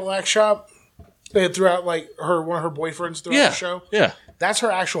the Cadillac shop, they threw out like one of her boyfriends throughout Yeah. the show. Yeah. That's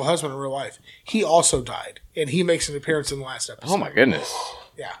her actual husband in real life. He also died, and he makes an appearance in the last episode. Oh my goodness.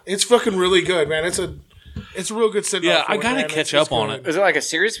 Yeah, it's fucking really good, man. It's a real good send off. Yeah, I gotta catch up on it. Is it like a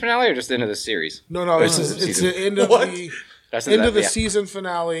series finale or just the end of the series? No, it's This is it's season. the end of What? the That's end of the yeah. season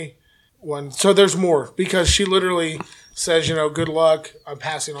finale one. So there's more because she literally says, good luck. I'm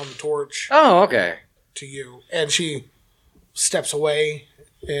passing on the torch Oh, okay. to you, and she steps away.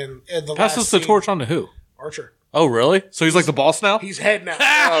 And the Passes last the scene- torch on to who? Archer. Oh, really? So he's like the boss now? He's head now.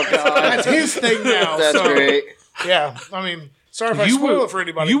 Oh god, That's his thing now. that's so, great. Yeah, I mean, sorry if I You spoil would- it for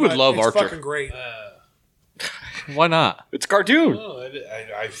anybody. you would but love it's Archer. Fucking great. Why not? It's a cartoon. Oh,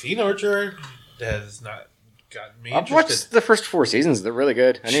 I've seen Archer. That has not gotten me I've interested. watched the first 4 seasons. They're really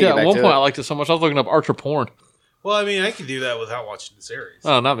good. I need Shit, to get at back one to point it. I liked it so much I was looking up Archer porn. Well, I mean, I can do that without watching the series.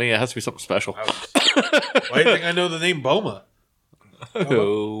 Oh, not me. It has to be something special. Why do you think I know the name Boma?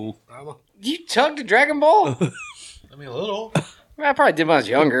 Oh. You tugged a Dragon Ball? I mean, a little. I probably did when I was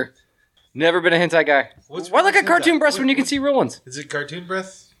younger. Never been a hentai guy. What's Why wrong look at with cartoon hentai? breasts when you can see real ones? Is it cartoon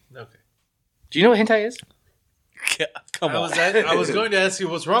breath? Okay. Do you know what hentai is? Come on. I was going to ask you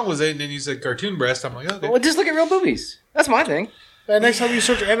what's wrong with it, and then you said cartoon breast. I'm like, okay. Well, just look at real boobies. That's my thing. And next time you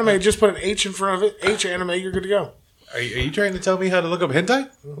search anime, just put an H in front of it. H anime, you're good to go. Are you trying to tell me how to look up hentai?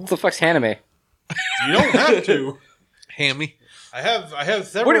 What the fuck's anime? You don't have to. Hammy. I have What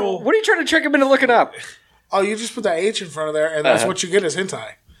several. are you trying to trick him into looking up? Oh, you just put that H in front of there, and that's Uh-huh. what you get as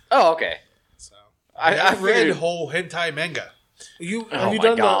hentai. Oh, okay. So I've read figured- whole hentai manga. have Oh you my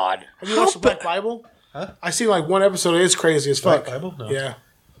done god. Have you watched the Black Bible? Huh? I seen like one episode. It's crazy as fuck. Black Bible? No. Yeah.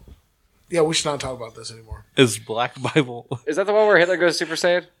 Yeah, we should not talk about this anymore. Is Black Bible. Is that the one where Hitler goes Super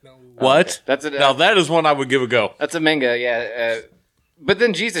Saiyan? What? That's it. Now that is one I would give a go. That's a manga, yeah. But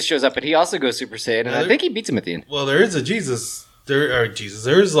then Jesus shows up and he also goes Super Saiyan, and I Really? think he beats him at the end. Well, there is a Jesus.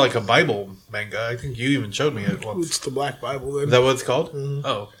 There is like a Bible manga. I think you even showed me it once. It's the Black Bible then. Is that what it's called?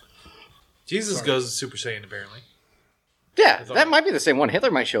 Oh. Jesus goes Super Saiyan, apparently. Yeah, that might be the same one.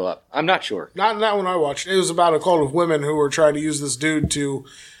 Hitler might show up. I'm not sure. Not that one I watched. It was about a cult of women who were trying to use this dude to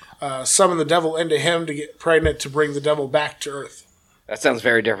summon the devil into him to get pregnant to bring the devil back to Earth. That sounds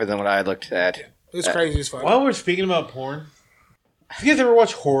very different than what I looked at. It's crazy as fuck. While we're speaking about porn, have you guys ever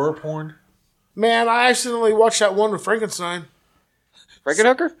watch horror porn? Man, I accidentally watched that one with Frankenstein.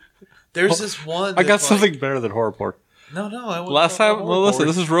 Frankenhooker? There's this one. I got that's something like- better than horror porn. No, I wouldn't Last talk about time, horror Melissa, porn.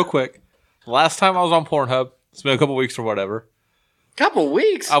 this is real quick. Last time I was on Pornhub, it's been a couple weeks or whatever. Couple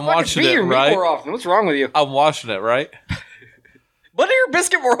weeks? I'm Fucking watching be it, your meat right? more often. What's wrong with you? I'm watching it, right? Butter your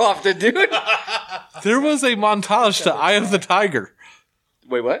biscuit more often, dude. There was a montage to Eye of the Tiger.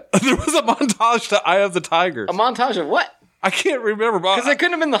 Wait, what? There was a montage to Eye of the Tiger. A montage of what? I can't remember, Because it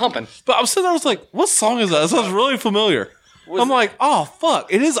couldn't have been the humping. but I'm sitting there, I was like, what song is that? It sounds really familiar. I'm like, oh,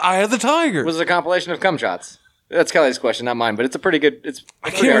 fuck. It is Eye of the Tiger. Was it a compilation of cum shots? That's Kelly's question, not mine, but it's a pretty good. I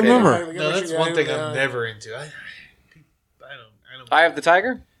can't remember. No, that's one thing I'm never into. I don't. Eye of the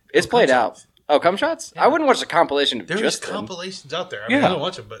Tiger? It's played out. Oh, cum shots? I wouldn't watch a compilation of There's just them. compilations out there. I mean, Yeah. I don't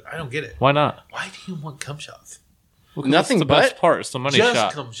watch them, but I don't get it. Why not? Why do you want cum shots? Well, 'cause Nothing that's the best but- part. It's the money Just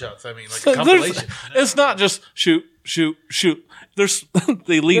shot. cum shots. I mean, like So a there's- compilation. It's not just shoot, shoot, shoot. There's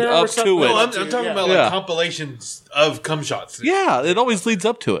they lead There up are some- to no, it. No, I'm talking Yeah. about Yeah. like compilations of cum shots. Yeah, it always leads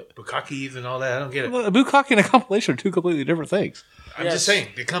up to it. Bukakis and all that. I don't get it. A bukkake and a compilation are two completely different things. I'm just saying,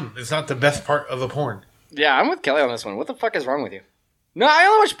 they come. It's not the best part of a porn. Yeah, I'm with Kelly on this one. What the fuck is wrong with you? No, I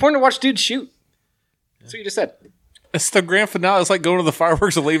only watch porn to watch dudes shoot. That's what you just said. It's the grand finale. It's like going to the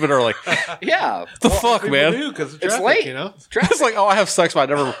fireworks and leaving early. Yeah. The fuck, man? Because It's late. you know. It's like, oh, I have sex,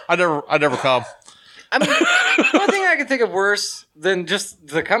 but I never come. I mean, the only thing I can think of worse than just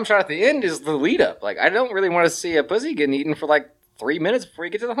the cum shot at the end is the lead up. Like, I don't really want to see a pussy getting eaten for like 3 minutes before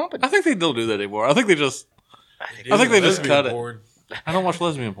you get to the humping. I think they don't do that anymore. I think they just they just cut it. Porn. I don't watch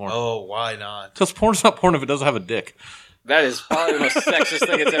lesbian porn. Oh, why not? Because porn's not porn if it doesn't have a dick. That is probably the most sexist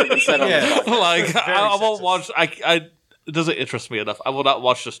thing that's ever been said on Yeah. this podcast. Like I won't sexist. watch. It doesn't interest me enough. I will not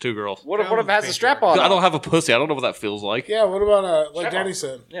watch just two girls. What if it has a strap on? I don't have a pussy. I don't know what that feels like. Yeah, what about like Strap Danny on.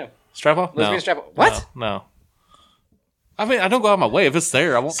 said? Yeah. Strap on? Lesbian No. strap on. What? No. I mean, I don't go out of my way. If it's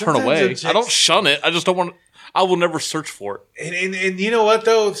there, I won't turn Sometimes away. it I don't takes- shun it. I just don't want. I will never search for it. And you know what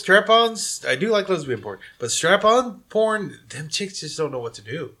though? Strap-ons. I do like lesbian porn, but strap-on porn, them chicks just don't know what to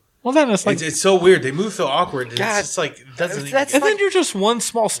do. Well, then it's like, It's so weird. They move so awkward. It's God. just like it doesn't. That's and like- then you're just one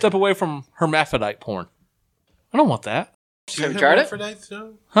small step away from hermaphrodite porn. I don't want that. Have you tried it? Hermaphrodites,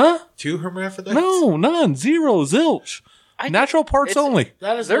 though? Huh? 2 hermaphrodites? No, none, zero, zilch. Natural parts it's- only.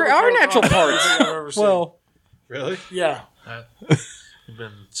 That is There never are come natural across parts. anything I've ever seen. Well, Really? yeah. You've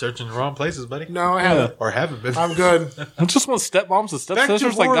been searching the wrong places, buddy. No, I haven't. Or haven't been. I'm good. I just want stepmoms and Back to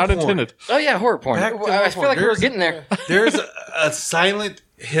stepsisters like horror not porn. intended. Oh, yeah, horror porn. Back to I horror feel like we were porn. getting there. There's a Silent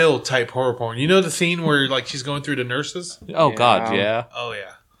Hill type horror porn. You know the scene where like she's going through the nurses? Oh God, yeah. Oh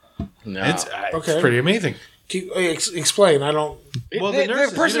yeah. No. It's Okay. pretty amazing. Keep, explain. I don't. Well, the, the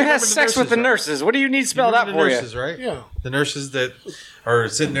nurses, the person you who has remember the sex with the nurses, nurses. What do you need spelled out Remember for the you? nurses, right? Yeah. The nurses that are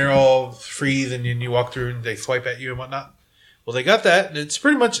sitting there all freeze and then you walk through and they swipe at you and whatnot. Well, they got that. And it's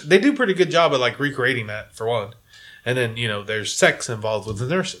pretty much, they do a pretty good job of like recreating that for one. And then, you know, there's sex involved with the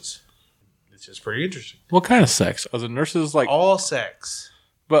nurses. It's just pretty interesting. What kind of sex? Are the nurses like? All sex.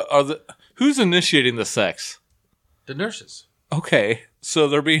 But are the who's initiating the sex? The nurses. Okay, so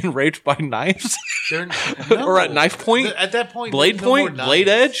they're being raped by knives They're or at knife point, At that point, blade there's no more point, blade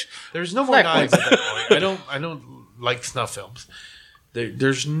knives. edge. There's no more Knife knives at that point. I don't like snuff films.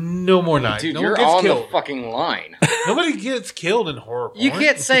 There's no more knives. Dude, no you're one gets on killed. the fucking line. Nobody gets killed in horror porn. You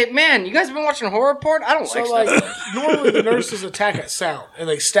can't say, man, you guys have been watching horror porn? I don't So, like like, stuff. normally the nurses attack at sound and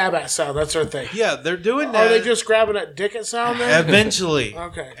they stab at sound. That's their thing. Yeah, they're doing that. Are they just grabbing at dick at sound then? eventually?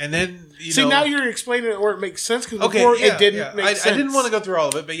 Okay. And then you See, know, now you're explaining it where it makes sense because okay. before Yeah, it didn't yeah. make I sense. didn't want to go through all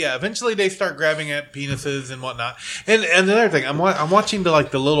of it, but yeah, eventually they start grabbing at penises and whatnot. And another thing, I'm watching the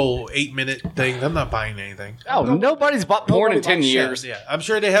little 8-minute things. I'm not buying anything. Oh, nobody's bought porn in Nobody 10 buys shit. years. Yeah, I'm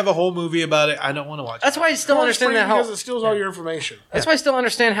sure they have a whole movie about it. I don't want to watch. That's why I still Well, it's understand free that how. because it steals all your information. That's why I still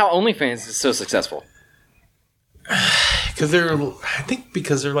understand how OnlyFans is so successful. because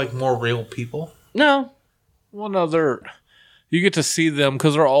they're like more real people. No, Well, no, you get to see them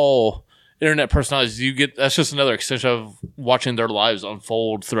because they're all internet personalities. That's just another extension of watching their lives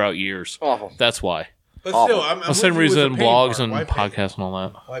unfold throughout years. awful. That's why. But Awful. still, I'm The same with you with reason the paying blogs part. and Why pay? podcasts and all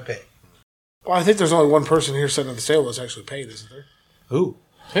that. Why pay? Well, I think there's only one person here sitting at the table that's actually paid, isn't there? Who?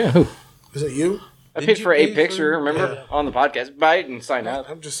 Yeah, who? Is it you? I Didn't paid you for pay 8 picture, for- remember, on the podcast. Buy it and sign up.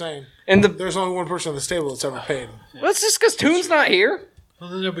 I'm just saying. And There's only one person at this table that's ever paid. well, it's just because Toon's not here. Well,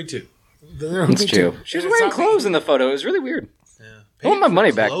 then there'll be 2. Then there would be two. She was And it's wearing not me. clothes in the photo. It was really weird. Yeah. I want my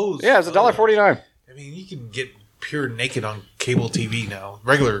money back. Yeah, it was $1.49. I mean, you can get pure naked on cable TV now.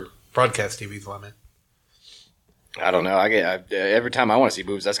 Regular broadcast TV is what I meant. I don't know. Every time I want to see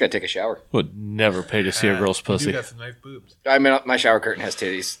boobs, I just got to take a shower. Would never pay to see a girl's You pussy. got some nice boobs. I mean, my shower curtain has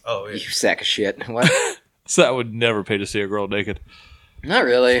titties. Oh, yeah. You sack of shit. What? So I would never pay to see a girl naked. Not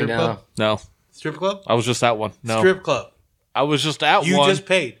really. Strip No. club? No, Strip club? I was just at one. No, Strip club. I was just at You one. just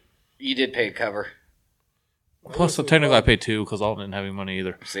paid. You did pay cover. Plus, technically, I paid 2 because Alden didn't have any money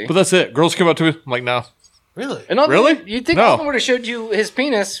either. See? But that's it. Girls came up to me. I'm like, no, Really? And Alden, Really? You'd think No. Alden would have showed you his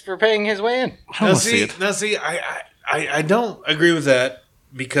penis for paying his way in. I don't want to see it. Now, see, I don't agree with that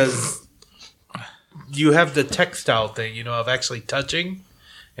because you have the textile thing, of actually touching.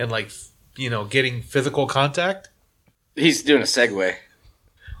 and like, getting physical contact. He's doing a segue.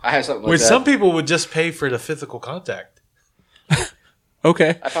 I have something like Where that. some people would just pay for the physical contact.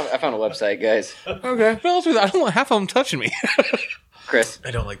 Okay. I found a website, guys. Okay. Be honest with you, I don't want half of them touching me. Chris, I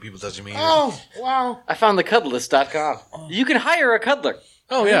don't like people touching me either. Oh, wow. I found thecuddlist.com. You can hire a cuddler.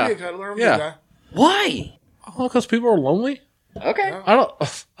 Oh, Be a yeah. cuddler, I'm a Yeah. good guy. Why? Oh, because people are lonely? Okay.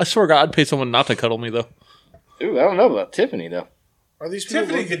 I swear to God, I'd pay someone not to cuddle me, though. Ooh, I don't know about Tiffany, though. Are these people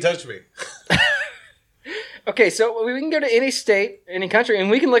Tiffany can touch me. Okay, so we can go to any state, any country, and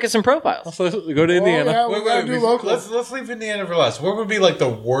we can look at some profiles. So let's go to Indiana. yeah. We gotta do local. Let's leave Indiana for last. What would be like the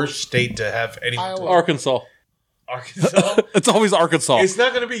worst state to have anyone? Iowa. Arkansas. Arkansas. It's always Arkansas. It's not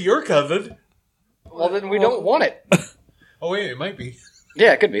going to be your cousin. Well, then we don't want it. Oh wait, it might be.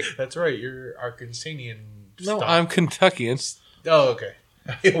 Yeah, it could be. That's right. You're Arkansanian. No, stock. I'm Kentuckian. Oh, okay.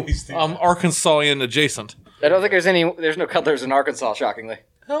 I always think. I'm Arkansasian adjacent. I don't think there's no cuddlers in Arkansas, shockingly.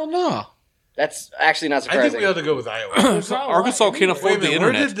 Hell no. That's actually not I surprising. think we ought to go with Iowa. There's not a lot Arkansas anywhere. can't afford Wait a the minute, where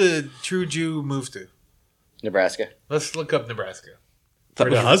internet. did the true Jew move to? Nebraska. Let's look up Nebraska. That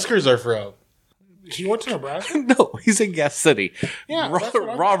Where the was- Huskers are from. He went to Nebraska? No, he's in Gas City. Yeah, that's what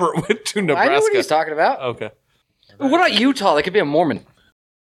I- Robert went to I know Nebraska. what he's talking about. Okay. What about Utah? That could be a Mormon.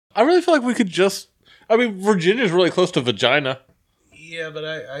 I really feel like we could just. I mean, Virginia's really close to vagina. Yeah, but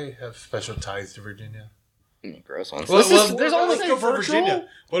I have special ties to Virginia. Gross ones. Well, There's only let's go for virtual? Virginia.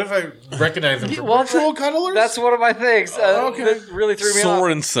 What if I recognize them from Well, Virtual cuddlers? That's one of my things. okay. That really threw me off.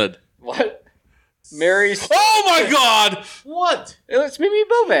 Sorensen. What? Mary. Oh my God! What? It's Mimi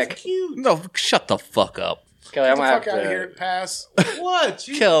Bobek. Cute. No, shut the fuck up, Kelly, Get I'm the gonna fuck have out to. of here. Pass. What?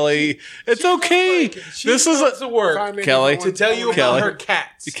 She, Kelly. It's okay. This is a work Find me Kelly, another to tell you one. Kelly. about her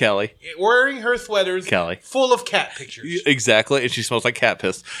cats. Kelly. Wearing her sweaters Kelly. full of cat pictures. Exactly, and she smells like cat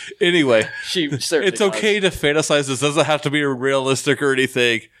piss. Anyway, She certainly it's okay to fantasize. This doesn't have to be realistic or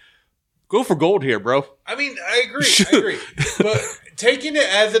anything. Go for gold here, bro. I mean, I agree. But taking it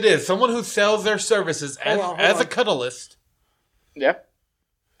as it is, someone who sells their services as Hold a on. cuddlist. Yeah.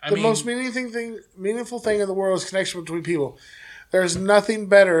 I The mean, most meaningful thing in the world is connection between people. There's nothing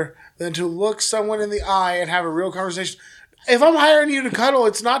better than to look someone in the eye and have a real conversation. If I'm hiring you to cuddle,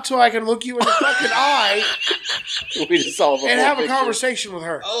 it's not so I can look you in the fucking eye We just saw the and whole have a picture. conversation with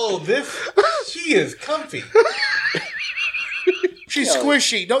her. she is comfy. She's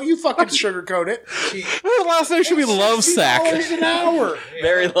squishy. Don't you fucking sugarcoat it. Her last name should be Love Sack. $60 an hour.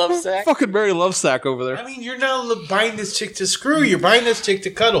 Mary Lovesack. Fucking Mary Love Sack over there. I mean, you're not buying this chick to screw. You're buying this chick to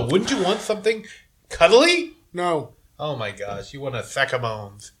cuddle. Wouldn't you want something cuddly? No. Oh my gosh, you want a sack of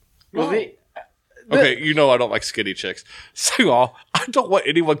bones. Well, the- Okay, you know I don't like skinny chicks. Second of all, I don't want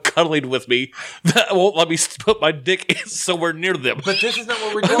anyone cuddling with me that won't let me put my dick in somewhere near them. But this is not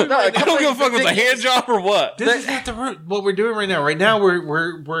what we're doing. No, right I now. don't give a fuck if it's a hand job or what. This is not the root. What we're doing right now. Right now,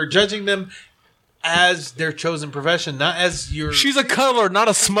 we're judging them as their chosen profession, not as your. She's a cuddler, not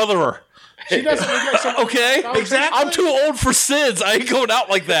a smotherer. She doesn't look like someone. Okay? Exactly. I'm too old for SIDS. I ain't going out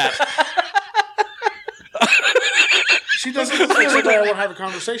like that. She doesn't look like somebody I want to have a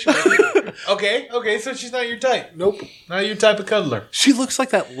conversation with. Okay. So she's not your type. Nope. Not your type of cuddler. She looks like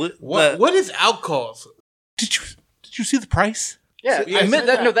that. What is outcalls? Did you see the price? yeah, Yeah, I meant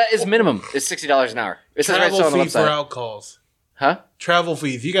so that. No, that is minimum. It's $60 an hour. It says right Travel so on the fee for website. outcalls. Huh? Travel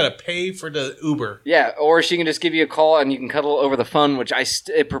fees. You got to pay for the Uber. Yeah, or she can just give you a call and you can cuddle over the phone, which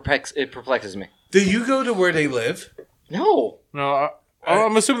it perplexes me. Do you go to where they live? No. No,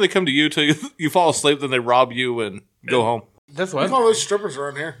 I'm assuming they come to you till you fall asleep, then they rob you and go home. That's We what. call those strippers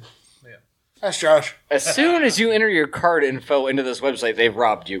around here. Yeah. That's Josh. As soon as you enter your card info into this website, they've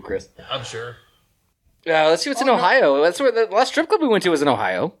robbed you, Chris. I'm sure. Let's see what's in Ohio. That's where the last strip club we went to was in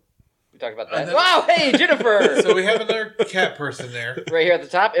Ohio. We talked about that. Wow, hey, Jennifer! So we have another cat person there. Right here at the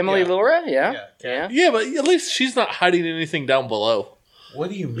top, Emily Yeah. Laura. Yeah, Yeah. Yeah, but at least she's not hiding anything down below. What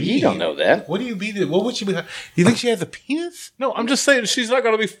do you mean? You don't know that. What do you mean? What would she be? You think she has a penis? No, I'm just saying she's not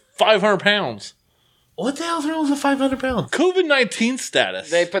going to be 500 pounds. What the hell's wrong with 500 pounds? COVID-19 status.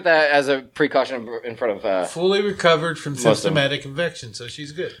 They put that as a precaution in front of. Fully recovered from them. symptomatic infection, so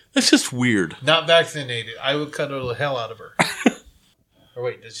she's good. It's just weird. Not vaccinated. I would cuddle the hell out of her. Or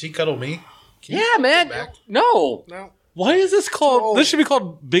wait, does she cuddle me? Can you Yeah, man. back? No. No. Why is this called? old. This should be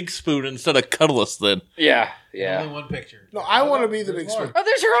called Big Spoon instead of Cuddlist then. Yeah. Only Yeah. one picture. No, I want to be the big spoon. Oh,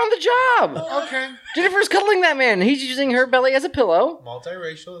 there's her on the job. Okay. Jennifer's cuddling that man. He's using her belly as a pillow,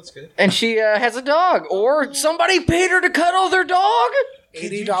 Multiracial, that's good. and she has a dog. Or somebody paid her to cuddle their dog.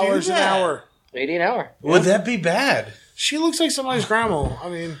 $80 an hour. $80 an hour. Would that be bad? She looks like somebody's grandma. I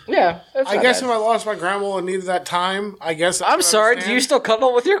mean, Yeah. That's I not guess bad. if I lost my grandma and needed that time, I guess. I I'm could sorry. Do understand. you still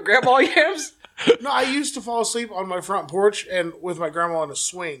cuddle with your grandma yams? No, I used to fall asleep on my front porch and with my grandma on a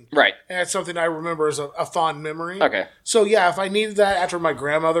swing. Right. And that's something I remember as a fond memory. Okay. So, yeah, if I needed that after my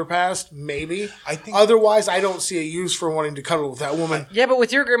grandmother passed, maybe. I think- Otherwise, I don't see a use for wanting to cuddle with that woman. Yeah, but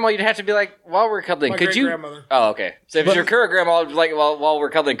with your grandma, you'd have to be like, while we're cuddling, My could you? great-grandmother. Oh, okay. So if it's your current grandma, like, while we're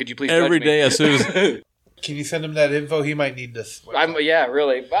cuddling, could you please Every judge me? day as soon as Can you send him that info? He might need this. Yeah,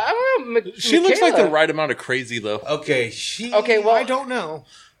 really. But I don't know. she looks like the Michaela. right amount of crazy though. Okay, she. Okay, well, I don't know.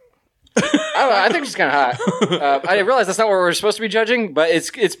 I don't know. I think she's kind of hot. I realize that's not what we're supposed to be judging, but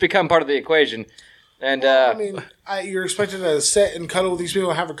it's become part of the equation. And I mean, you're expected to sit and cuddle with these people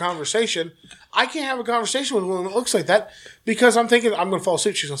and have a conversation. I can't have a conversation with a woman that looks like that because I'm thinking I'm going to fall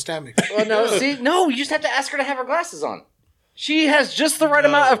asleep. She's going to stab me. well, no, you just have to ask her to have her glasses on. She has just the right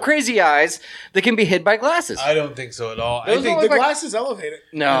amount of crazy eyes that can be hid by glasses. I don't think so at all. Those I think don't The look like- glasses elevate it.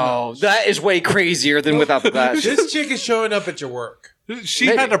 No, that is way crazier than without the glasses. this chick is showing up at your work. She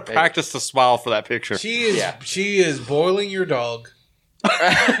Maybe, had to maybe. practice to smile for that picture. She is. Yeah. She is boiling your dog.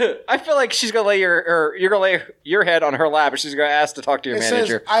 I feel like she's gonna lay you're gonna lay your head on her lap, and she's gonna ask to talk to your It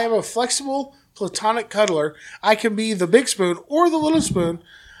manager. says, I am a flexible, platonic cuddler. I can be the big spoon or the little spoon.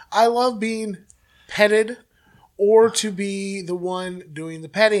 I love being petted or to be the one doing the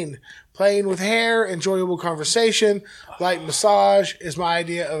petting. Playing with hair, enjoyable conversation, light massage is my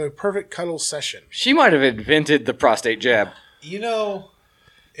idea of a perfect cuddle session. She might have invented the prostate jab. You know,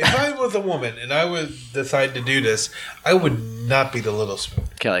 if I was a woman and I would decide to do this, I would not be the little spoon.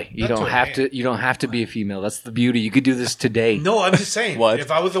 Kelly, you That's don't what have I to. You don't have to be a female. That's the beauty. You could do this today. No, I'm just saying. What?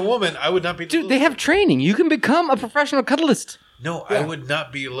 If I was a woman, I would not be. The Dude, little they have training. You can become a professional cuddlist. No, I would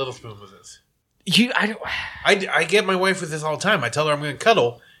not be a little spoon with this. I don't. I get my wife with this all the time. I tell her I'm going to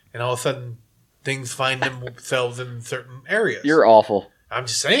cuddle, and all of a sudden, things find themselves in certain areas. You're awful. I'm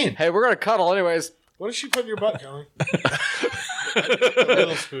just saying. Hey, we're gonna cuddle anyways. What does she put in your butt, Kelly? A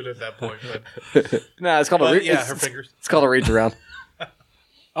little spoon at that point. But, Nah, it's called a. but yeah, it's, her fingers. it's called a reach around. I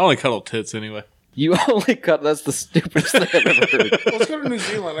only cuddle tits anyway. You only cut. That's the stupidest thing I've ever heard. Let's go to New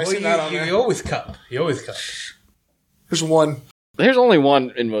Zealand. I Well, see that on you there. always cut. You always cut. There's one. There's only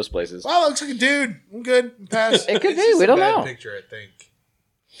one in most places. Wow, looks like a dude. I'm good. Pass. It could It's be. just We a don't bad know. Picture, I think.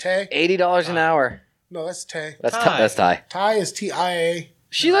 Tay? $80 an hour. No, that's Tay. That's Ty. That's Ty. Ty is TIA.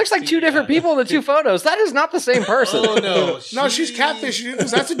 She looks like two different people in the two photos. That is not the same person. Oh no! No, she's catfishing you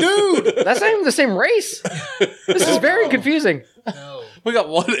because that's a dude. That's not even the same race. This is very confusing. No. We got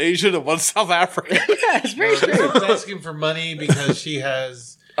one Asian and one South African. Yeah, it's very She's strange. asking for money because she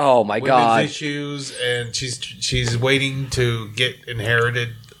has Oh my women's god. issues, and she's waiting to get an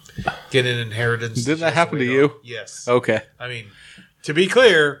inheritance. Didn't that happen to you? Yes. Okay. I mean, to be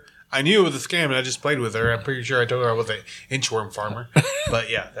clear, I knew it was a scam, and I just played with her. I'm pretty sure I told her I was an inchworm farmer. But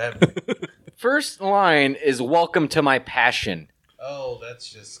yeah, that. First line is "Welcome to my passion." Oh, that's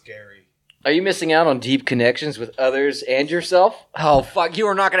just scary. Are you missing out on deep connections with others and yourself? Oh fuck! You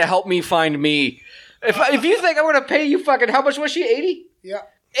are not going to help me find me. If you think I'm going to pay you fucking how much was she? 80? Yeah.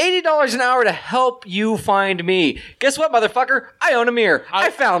 $80 an hour to help you find me. Guess what, motherfucker? I own a mirror. I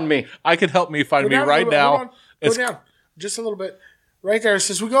found me. I can help me find Go me down, right hold now. on. Go It's down just a little bit. Right there, it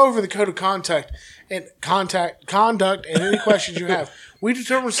says we go over the code of conduct and any questions you have. We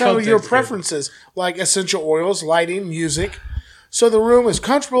determine some of your Contact's good. preferences, like essential oils, lighting, music, so the room is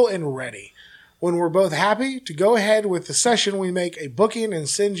comfortable and ready. When we're both happy to go ahead with the session, we make a booking and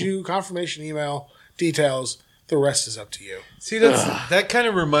send you confirmation email details. The rest is up to you. See, that kind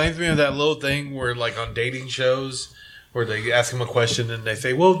of reminds me of that little thing where, like, on dating shows, where they ask them a question and they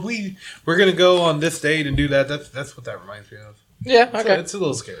say, "Well, we're going to go on this date and do that." That's what that reminds me of. Yeah, So okay. it's a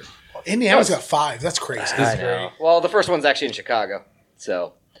little scary. Indiana's got 5. That's crazy. I know. Well, the first one's actually in Chicago.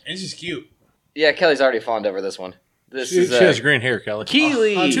 So, And she's cute. yeah, Kelly's already fawned over this one. This she is has green hair, Kelly.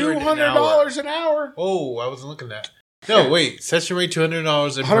 Keely. $200 an hour. Oh, I wasn't looking at that. No, wait. Session rate $200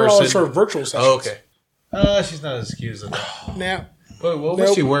 in $100 person. for virtual sessions. Oh, okay. She's not as excused as that. Now, What was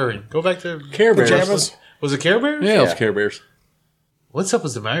Nope. she wearing? Go back to Care Bears. pajamas. Was it Care Bears? Yeah, it was Yeah. Care Bears. What's up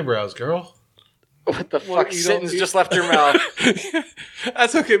with the eyebrows, girl? What the fuck you sentence don't- just left your mouth?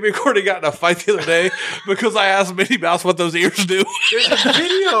 That's okay. Me and Courtney got in a fight the other day because I asked Minnie Mouse what those ears do. There's a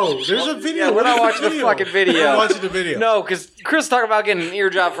video. There's a video. Yeah, we're not watching the fucking video. We're watching the video. No, because Chris is talking about getting an ear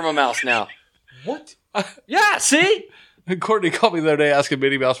job from a mouse now. What? Yeah, see? And Courtney called me the other day asking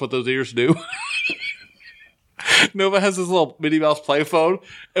Minnie Mouse what those ears do. Nova has this little Minnie Mouse play phone,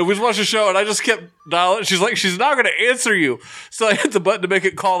 and we just watched the show, and I just kept dialing. She's like, she's not going to answer you. So I hit the button to make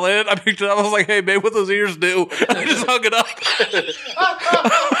it call in. I picked it up. I was like, hey, babe, what those ears do? And I just hung it up.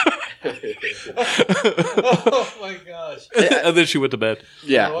 Oh my gosh. And then she went to bed.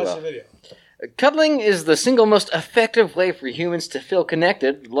 Yeah. Watch well. the video. Cuddling is the single most effective way for humans to feel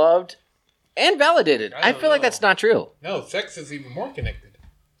connected, loved, and validated. I feel like that's not true. No, sex is even more connected.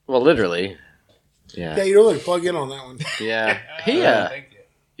 Well, literally. Yeah. Yeah, you really plug in on that one. Yeah. Thank you.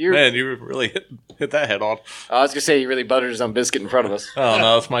 You're, Man, you really hit that head on. I was going to say he really buttered his own biscuit in front of us. Oh,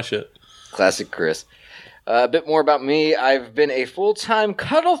 no, that's my shit. Classic Chris. A bit more about me. I've been a full-time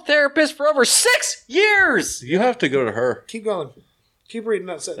cuddle therapist for over 6 years. You have to go to her. Keep going. Keep reading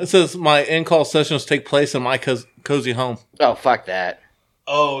that It sentence. says my in-call sessions take place in my cozy home. Oh, fuck that.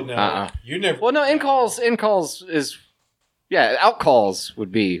 Oh no, you never. Well, no, in-calls is... Yeah, out-calls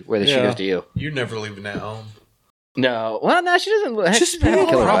would be where she Yeah. goes to you. You're never leaving that home. No. Well, no, she doesn't... Just she doesn't have be a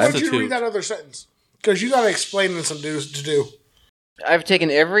killer a I vibe. want you to prostitute. read that other sentence. Because you got to explain and some dues to do. I've taken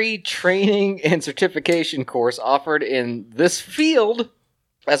every training and certification course offered in this field,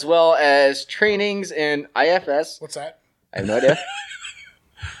 as well as trainings in IFS. What's that? I have no idea.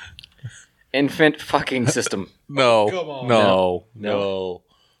 Infant fucking system. No, Come on.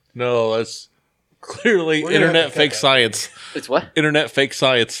 no. That's clearly We're gonna have internet to cut fake that. science. It's what? Internet fake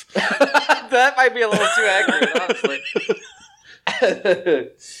science. That might be a little too accurate, honestly.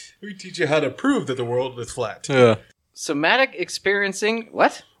 We teach you how to prove that the world is flat. Yeah. Somatic experiencing.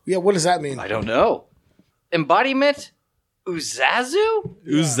 What? Yeah, what does that mean? I don't know. Embodiment, Uzazu,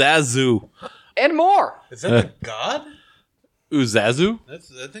 Uzazu. and more. Is that the god? Uzazu?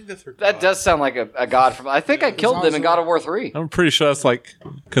 I think that's her. That god. does sound like a god from. I think I killed them in Uzazu. God of War 3. I'm pretty sure that's like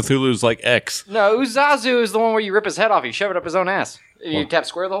Cthulhu's like X. No, Uzazu is the one where you rip his head off, you shove it up his own ass. And you tap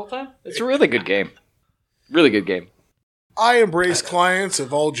square the whole time? It's a really good game. Really good game. I embrace clients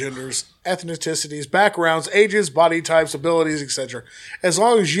of all genders, ethnicities, backgrounds, ages, body types, abilities, etc. As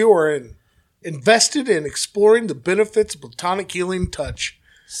long as you are invested in exploring the benefits of platonic healing touch,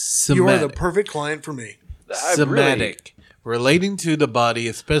 you are the perfect client for me. Somatic, relating to the body,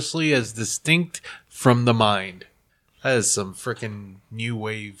 especially as distinct from the mind. That is some freaking new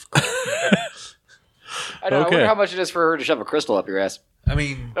wave. I know. I Okay. wonder how much it is for her to shove a crystal up your ass. I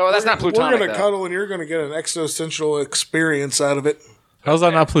mean, Oh, that's not We're plutonic. going to though. cuddle and you're going to get an existential experience out of it. How's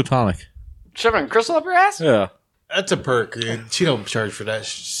that not plutonic? Shoving a crystal up your ass? Yeah. that's a perk. Dude. She don't charge for that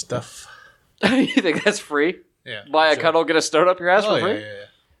stuff. You think that's free? Yeah. Buy a cuddle, get a stone up your ass Oh, for yeah, free? yeah, yeah.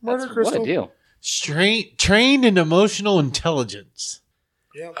 Murder What crystal. a deal. Trained in emotional intelligence.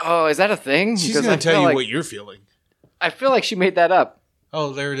 Oh, is that a thing? She's Because going I to tell feel you like, what you're feeling. I feel like she made that up.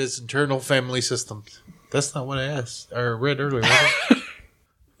 Oh, there it is. Internal family systems. That's not what I asked or read earlier.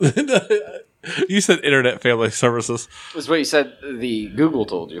 Was it? You said internet family services. Was what you said the Google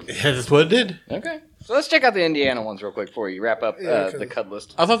told you. Yeah, that's what it did. Okay. So let's check out the Indiana ones real quick before you wrap up Yeah, the cud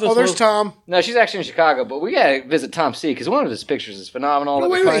list. I thought this Oh, there's was... Tom. No, she's actually in Chicago, but we gotta visit Tom C because one of his pictures is phenomenal. No,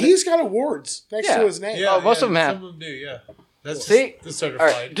 Let me wait, find it. he's got awards next Yeah. to his name. Oh, most of them have. Some of them do, yeah. That's See? the All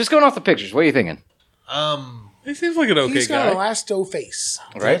certified. right, just going off the pictures. What are you thinking? He seems like an okay He's got guy. an elasto face.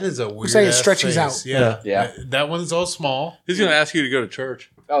 Right? That is a weird. saying ass stretches face. out. Yeah. Yeah. That one's all small. He's going to ask you to go to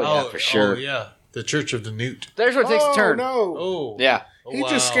church. Oh yeah, for sure. Oh, yeah. The Church of the Newt. There's where it takes Oh, a turn. no. Oh. Yeah. He wow.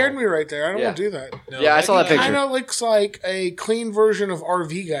 just scared me right there. I don't Yeah. want to do that. No, Yeah, I saw that guy- picture. Kind of looks like a clean version of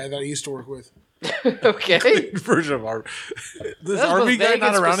RV guy that I used to work with. Okay. Version of our... This That's both RV guy vague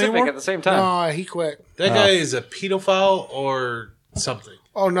not and around specific anymore? at the same time. No, he quit. That guy is a pedophile or something.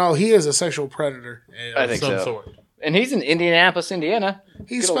 Oh, no, he is a sexual predator. I Of think some so. sort. And he's in Indianapolis, Indiana.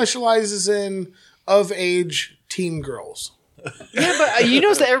 He Good old- specializes in of-age teen girls. Yeah, but you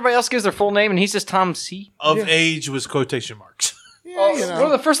notice that everybody else gives their full name, and he's just Tom C. Of age with quotation marks. Yeah, Oh, you know. one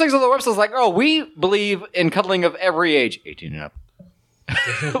of the first things on the website is like, oh, we believe in cuddling of every age, 18 and up.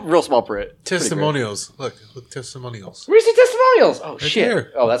 Real small print. Testimonials. Look testimonials. Where's the testimonials? Oh shit!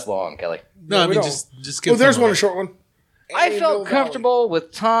 there. Oh, that's long, Kelly. No, I we mean don't. just give. Oh, there's some one, of a short one. I Amityville felt Valley. comfortable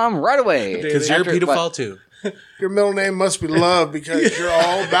with Tom right away. because you're a After- pedophile what? too. Your middle name must be Love because you're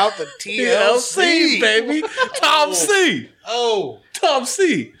all about the TLC. baby. Tom C. Oh, Tom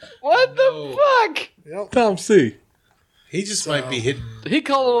C. What No. the fuck? Yep. Tom C. he just might be hitting. He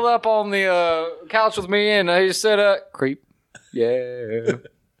cuddled up on the couch with me, and I just said, "Creep." Yeah,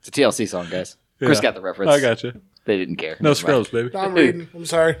 it's a TLC song, guys. Chris Yeah. got the reference. I got you. They didn't care. No Never mind. scrubs, baby. I'm reading. I'm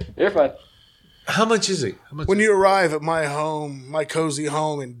sorry. You're fine. How much is he? How much? When is you arrive at my home, my cozy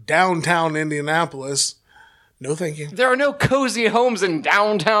home in downtown Indianapolis, no thank you. There are no cozy homes in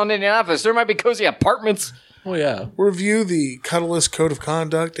downtown Indianapolis. There might be cozy apartments. Oh, yeah. Review the Cuddlist Code of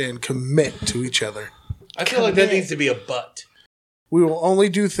Conduct and commit to each other. I feel like that needs to be a butt. We will only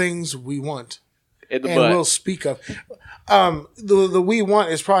do things we want In the and butt. we'll speak of. The we want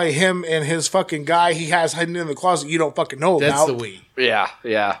is probably him and his fucking guy he has hidden in the closet you don't fucking know That's about. the we. Yeah,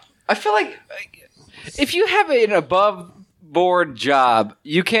 yeah. I feel like if you have an above board job,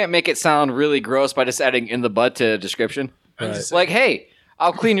 you can't make it sound really gross by just adding in the butt to a description. I'm just Like, hey,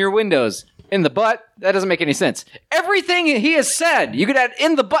 I'll clean your windows. In the butt? That doesn't make any sense. Everything he has said, you could add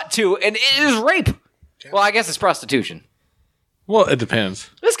in the butt to, and it is rape. Well, I guess it's prostitution. Well, it depends.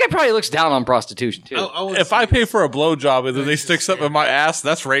 This guy probably looks down on prostitution, too. If I pay for a blowjob and then they stick something in my ass,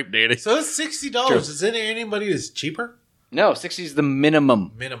 that's rape, Danny. So that's $60. Is there anybody that's cheaper? No, 60 is the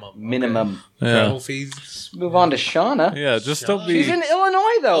minimum. Minimum. Yeah. fees. Let's move on to Shauna. Yeah, just don't She's be. in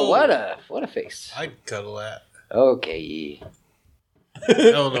Illinois, though. Oh. What a face. I'd cuddle that. Okay.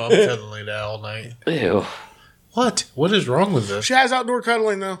 Oh no, I'm cuddling that all night. Ew. What? What is wrong with this? She has outdoor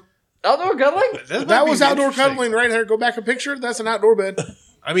cuddling though. Outdoor cuddling? That was outdoor cuddling right here. Go back a picture. That's an outdoor bed.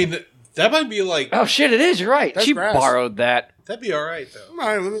 I mean, that might be like Oh, shit, it is. You're right. That's She grass. borrowed that. that'd be all right though.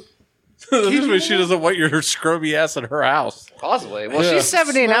 All right, This way she doesn't want your scrubby ass in her house. Possibly. Well, she's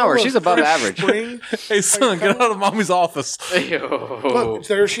 70 an hour. She's above average. Spring. Hey, son, get out of mommy's office. Ew. Look,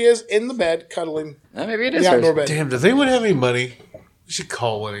 there she is in the bed cuddling Maybe it is the outdoor hers. bed. Damn, does anyone have any money? We should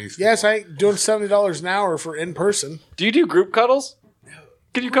call one of these. Yes, I ain't doing $70 an hour for in person. Do you do group cuddles?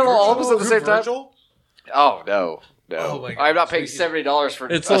 Can you cuddle all of us at the same time? Virtual? Oh, no. No. Oh, my God. I'm not paying $70 for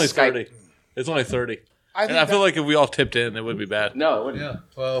It's a only Skype. 30. It's only 30. I And I feel like if we all tipped in, it would be bad. No, it wouldn't. Yeah.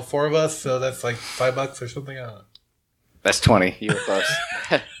 Well, 4 of us, so that's like $5 or something. I don't know. That's 20. You were close.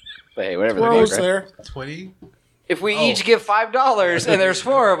 But hey, whatever. we're the almost right? there. 20. If we each give $5 and there's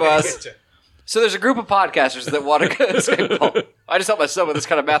 4 of us, so there's a group of podcasters that want to go to Skype call. I just helped my son with this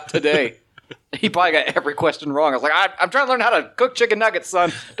kind of math today. He probably got every question wrong. I was like, I'm trying to learn how to cook chicken nuggets,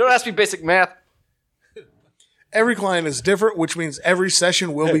 son. Don't ask me basic math. Every client is different, which means every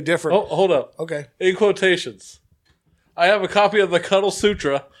session will be different. Oh, hold up. Okay. In quotations, I have a copy of the Cuddle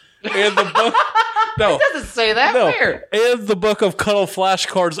Sutra and the book. No, Doesn't say that. no, Where? and the book of Cuddle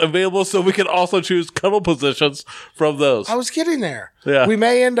flashcards available, so we can also choose cuddle positions from those. I was getting there. Yeah. We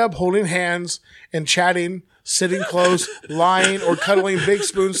may end up holding hands and chatting, sitting close, lying, or cuddling big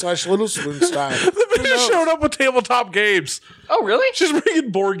spoon / little spoon style. The bitch showed up with tabletop games. Oh, really? She's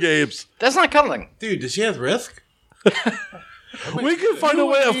bringing board games. That's not cuddling. Dude, does she have Risk? We can find a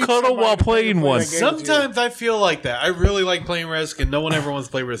way of need cuddle somebody while to play playing that one. game. Sometimes I feel like that. I really like playing Risk, and no one ever wants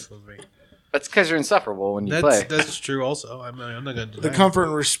to play Risk with me. That's because you're insufferable when you play. That's true. Also, I'm not going to The comfort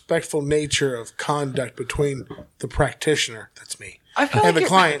and respectful nature of conduct between the practitioner, that's me, I feel and like the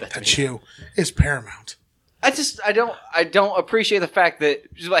client, that's you, is paramount. I don't appreciate the fact that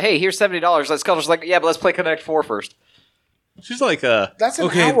she's like, hey, here's $70. Let's cuddle. She's like, yeah, but let's play Connect 4 first. She's like, That's an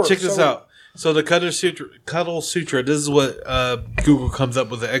Okay, hour. check this so- out. So the Cuddle Sutra, this is what Google comes up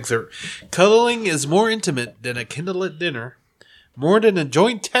with the excerpt. Cuddling is more intimate than a candlelit dinner, more than a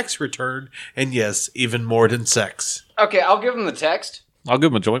joint text return, and yes, even more than sex. Okay, I'll give him the text. I'll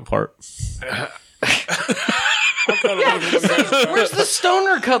give him a joint part. Where's the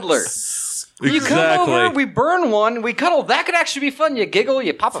stoner cuddler? You come over, we burn one, we cuddle. That could actually be fun. You giggle,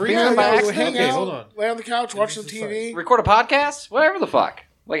 you pop a finger in by Yeah, accident. hang Okay, out, hold on. lay on the couch, watch some TV. Record a podcast, whatever the fuck.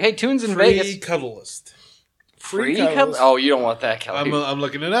 Like, hey, tunes in Free Vegas. cuddleist. Free cuddles. cuddle? Oh, you don't want that, Kelly. I'm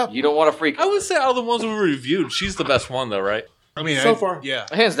looking it up. You don't want a free I cuddle. would say out of the ones we reviewed, she's the best one, though, right? I mean, So far. yeah.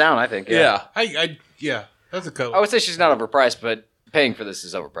 Hands down, I think. Yeah. Yeah, that's a cuddle. I would say she's not overpriced, but paying for this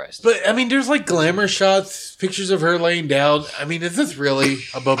is overpriced. But I mean, there's like glamour shots, pictures of her laying down. I mean, is this really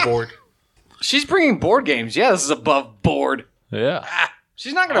above board? She's bringing board games. Yeah, this is above board. Yeah.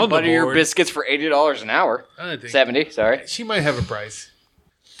 She's not going to On the butter your board. biscuits for $80 an hour. I don't think 70, sorry. she might have a price.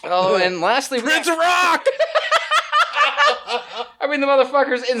 Oh, and lastly, Prince Rock! I mean, the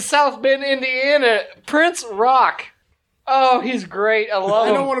motherfucker's in South Bend, Indiana. Prince Rock. Oh, he's great. I love I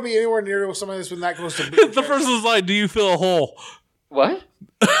him. don't want to be anywhere near somebody that's been that close to The first one's like, do you feel a hole? What?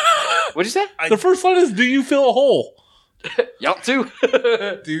 What'd you say? The first one is, do you feel a hole? Y'all too.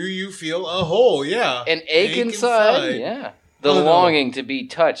 Do you feel a hole? Yeah. An ache inside. Yeah. The Oh, no. longing to be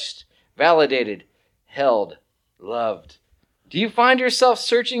touched, validated, held, loved. Do you find yourself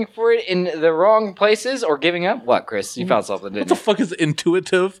searching for it in the wrong places or giving up? What, Chris? You found something, What didn't the you? fuck is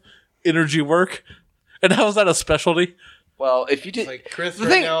intuitive energy work? And how is that a specialty? Well, if you did... Like Chris, The right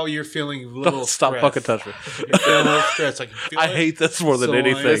thing- now you're feeling a little Don't stop stress. fucking touching me. You're feeling a little stress. I can feel I it. hate this more than So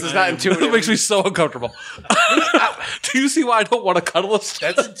anything. This is not I- intuitive. It makes me so uncomfortable. Do you see why I don't want to cuddle us?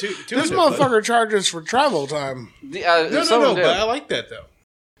 That's intuitive. This motherfucker charges for travel time. No, but I like that though.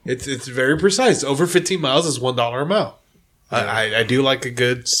 It's very precise. Over 15 miles is $1 a mile. I do like a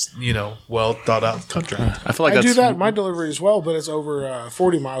good, well thought out contract. I feel like I that's do that in my delivery as well, but it's over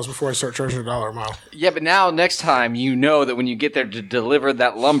 40 miles before I start charging $1 a mile. Yeah, but now next time you know that when you get there to deliver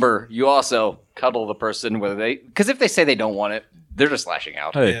that lumber, you also cuddle the person whether they... Because if they say they don't want it, they're just lashing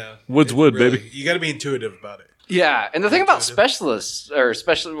out. Hey, Yeah. wood's wood, Really, baby. you got to be intuitive about it. Yeah, and the thing about specialists or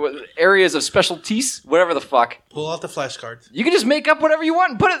special areas of specialties, whatever the fuck, Pull out the flashcards. you can just make up whatever you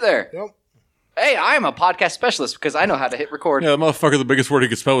want and put it there. Yep. Hey, I am a podcast specialist because I know how to hit record. Yeah, the motherfucker, the biggest word he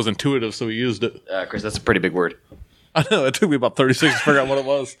could spell was intuitive, so he used it. Chris, that's a pretty big word. I know, it took me about 30 seconds to figure out what it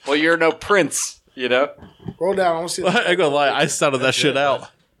was. Well, you're no prince, you know? Roll down. I want to see. I ain't gonna lie, I sounded that shit out.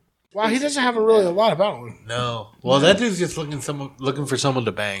 Wow, he doesn't have really a lot about him. No. Well, that dude's just looking for someone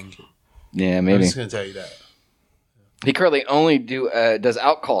to bang. Yeah, I'm maybe. just gonna tell you that. He currently only does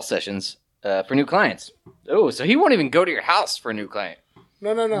out-call sessions for new clients. Oh, so he won't even go to your house for a new client.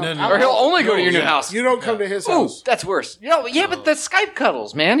 No. Or he'll only go to your new house. You don't come to his Ooh, house. that's worse. Yeah, but the Skype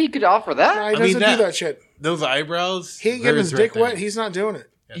cuddles, man. He could offer that. No, he doesn't do that shit. Those eyebrows. He ain't getting his dick wet. He's not doing it.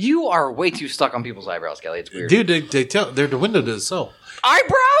 You are way too stuck on people's eyebrows, Kelly. It's weird. Dude, they're the window to the soul.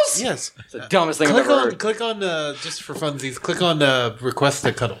 Eyebrows? Yes. It's the dumbest thing I've ever heard. Click on just for funsies. Click on request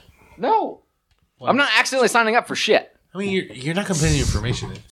to cuddle. No. I'm not accidentally signing up for shit. I mean, you're not gonna put any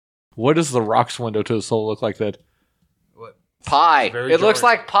information in. What does the Rock's window to the soul look like then? What? Pie. Very It looks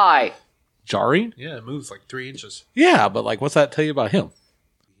jarring. like pie. Jarring? Yeah, it moves like 3 inches. Yeah, but like, what's that tell you about him?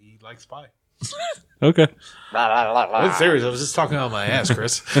 He likes pie. Okay. I'm serious. I was just talking out my ass,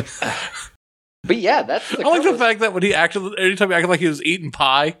 Chris. But yeah, that's the I like the coolest. fact that when he acted, anytime he acted like he was eating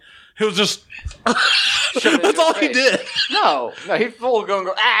pie, he was just. Shove it in That's your all he face. did. No, he'd full go and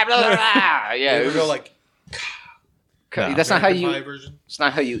go, ah, blah, blah, blah. Yeah, It it would was go like that's not how American Pie you. version. It's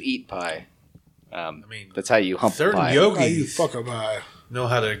not how you eat pie. I mean, That's how you hump certain pie. Oh, you yogis fuck a pie. know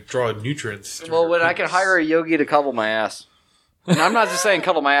how to draw nutrients. through Well, their when I can penis. hire a yogi to cuddle my ass, and I'm not just saying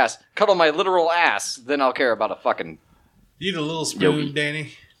cuddle my ass, cuddle my literal ass, then I'll care about a fucking. You eat a little spoon, Yogi.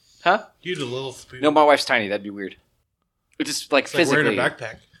 Danny. Huh? You eat a little spoon. No, my wife's tiny. That'd be weird. It just like It's like physically. wearing a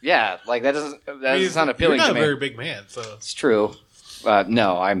backpack. Yeah, like that doesn't sound You're appealing not to a me. very big man, so It's true.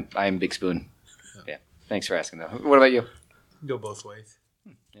 No, I'm Big Spoon. Yeah. Thanks for asking though. What about you? go both ways.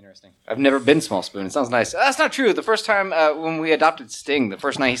 Interesting. I've never been Small Spoon. It sounds nice. That's not true. The first time when we adopted Sting, the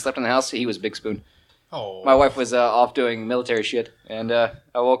first night he slept in the house, he was Big Spoon. Oh, My wife was off doing military shit, and I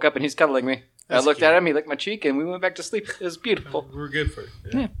woke up and he's cuddling me. That's I looked cute. at him, he licked my cheek, and we went back to sleep. It was beautiful. we're good for it.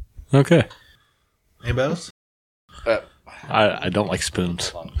 Yeah. Okay. Anybody else? I don't like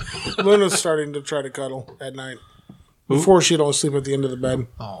spoons. Luna's starting to try to cuddle at night. Before she'd always sleep at the end of the bed.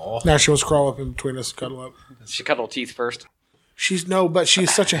 Oh, Now she wants to crawl up in between us and cuddle up. She cuddled teeth first. But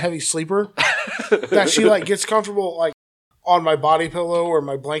she's such a heavy sleeper that she like gets comfortable like on my body pillow or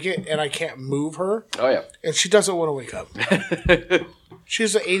my blanket, and I can't move her, Oh yeah. and she doesn't want to wake up.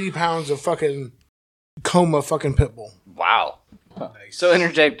 She's 80 pounds of fucking coma fucking pit bull. Wow. nice. So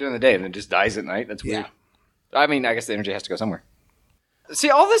energetic during the day, and then just dies at night. That's weird. Yeah. I mean, I guess the energy has to go somewhere. See,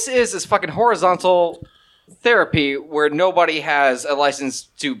 all this is fucking horizontal therapy where nobody has a license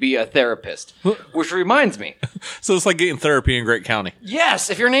to be a therapist. Which reminds me, So it's like getting therapy in Great County. yes,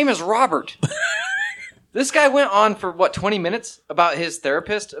 if your name is Robert. This guy went on for, 20 minutes about his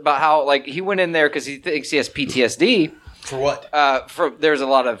therapist, about how, like, he went in there because he thinks he has PTSD. For what? There's a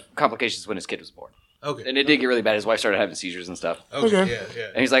lot of complications when his kid was born. Okay. And it did get really bad. His wife started having seizures and stuff. Okay. Yeah.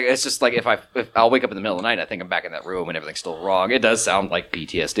 And he's like, it's just like if I'll wake up in the middle of the night, I think I'm back in that room and everything's still wrong. It does sound like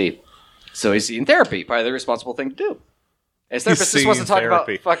PTSD. So he's seeing therapy, probably the responsible thing to do. And his therapist just wants to seeing talk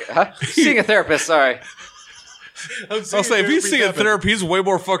therapy. about seeing a therapist. Sorry, I'll say, if he's seeing therapy, he's way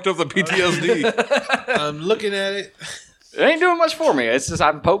more fucked up than PTSD. I'm looking at it. it ain't doing much for me. It's just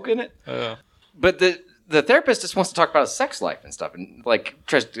I'm poking it. But the therapist just wants to talk about his sex life and stuff, and like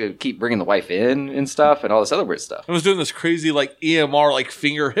tries to keep bringing the wife in and stuff, and all this other weird stuff. I was doing this crazy like EMR, like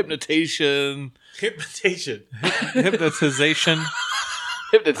finger hypnotation, Hypnotation. hypnotization.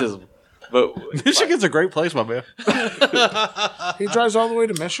 Hypnotism. But Michigan's a great place, my man. He drives all the way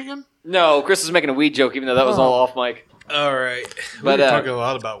to Michigan? no, Chris was making a weed joke, even though that was all off mic. All right. But, We're talking a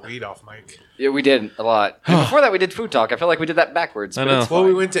lot about weed off mic. Yeah, we did a lot. And before that, we did food talk. I feel like we did that backwards. I but know. it's Well, fine.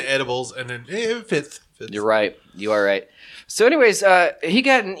 we went to edibles, and then it fits. You're right. You are right. So, anyways, he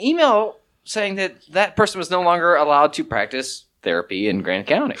got an email saying that person was no longer allowed to practice therapy in Grant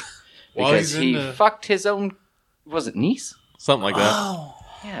County While because he's in he the- fucked his own. Was it niece? Something like that. Oh.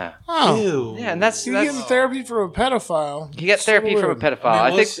 Yeah. Oh. Ew. Yeah, and that's You getting therapy from a pedophile. he got therapy from a pedophile. I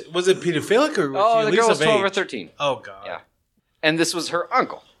I mean, think. was it pedophilic or was Oh, she the at girl least was of 12 or age? 13, Oh god. Yeah. and this was her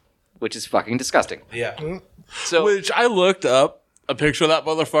uncle, which is fucking disgusting. Yeah. So Which I looked up a picture of that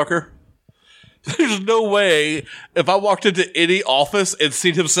motherfucker. There's no way if I walked into any office and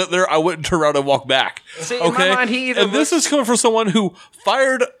seen him sitting there, I wouldn't turn around and walk back. See, in my mind, he either and this is coming from someone who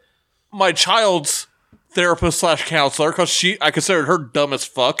fired my child's therapist / counselor because I considered her dumb as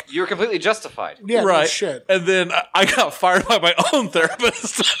fuck. you're completely justified. Yeah, no right. shit. And then I got fired by my own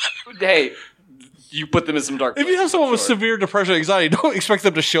therapist. Hey, you put them in some dark. If you have places, someone I'm with sure. severe depression, anxiety, don't expect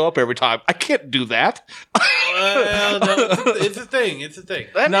them to show up every time. I can't do that. Well, no, it's a thing. It's a thing.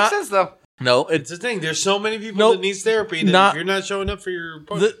 That Not- makes sense though. No, It's a thing. There's so many people Nope. that needs therapy that Not- if you're not showing up for your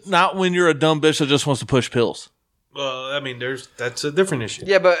appointment, not when you're a dumb bitch that just wants to push pills. well, I mean, that's a different issue.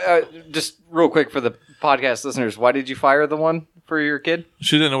 Yeah, but just real quick for the podcast listeners, why did you fire the one for your kid?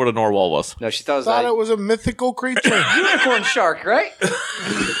 She didn't know what a narwhal was. No, she thought it was Thought a it was a mythical creature. unicorn shark, right?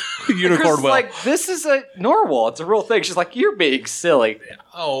 Unicorn Chris is whale. like, this is a narwhal. It's a real thing. She's like, you're being silly.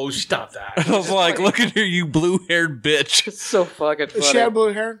 Oh, stop that. I was like, look at her, you blue-haired bitch. It's so fucking funny. She had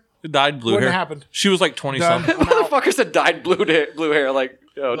blue hair. Dyed blue Wouldn't hair. have happened. She was like 20-something. Motherfuckers that dyed blue hair, like,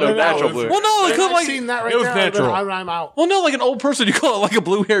 no, No, natural no, blue hair. Well, no, like, I've like, seen that right it was there. I've been- natural. I'm out. well, no, like an old person, you call it like a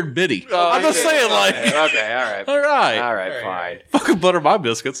blue-haired biddy. I'm just saying, like, Okay, all right. all right, All right, fine. fucking butter my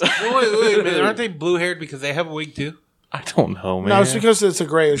biscuits. wait a minute. Aren't they blue haired because they have a wig too? I don't know, man. No, it's because it's a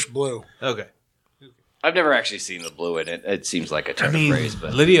grayish blue. Okay. I've never actually seen the blue in it. It seems like a turn of phrase,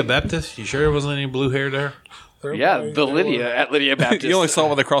 but Lydia Baptist, you sure there wasn't any blue hair there? They're yeah, probably- the they Lydia were- at Lydia Baptist. You only saw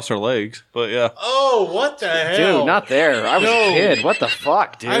when they crossed her legs, but yeah. Oh, what the hell? Dude, not there. I was No. a kid. What the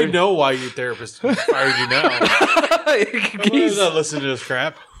fuck, dude? I know why your therapist fired you now. I'm He's- not listening to this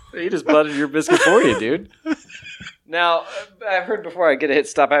crap. He just buttered your biscuit for you, dude. Now, I've heard before I get a hit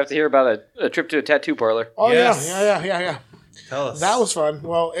stop, I have to hear about a trip to a tattoo parlor. Oh Yes. yeah. Tell us. That was fun.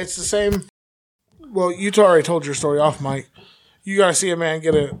 Well, it's the same. Well, you already told your story off, Mike. You got to see a man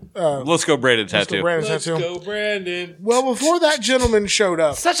get a Let's go braided tattoo. Brandon Let's tattoo. go, Brandon. Well, before that gentleman showed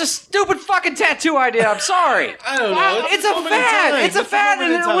up, Such a stupid fucking tattoo idea. I'm sorry. I don't know. It's a fad. It's a fad,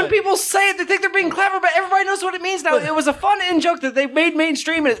 and then when people say it, they think they're being clever, but everybody knows what it means now. It was a fun in joke that they made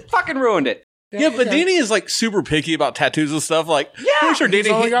mainstream, and it fucking ruined it. Yeah, but Danny is like super picky about tattoos and stuff. Like, Yeah, pretty sure he's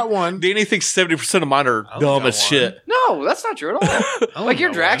Danny only got one. Danny thinks 70% of mine are dumb got as shit. No, that's not true at all. Like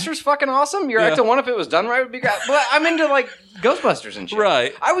your Dragster's fucking awesome. Your Ecto One, if it was done right, would be great. But I'm into like Ghostbusters and shit.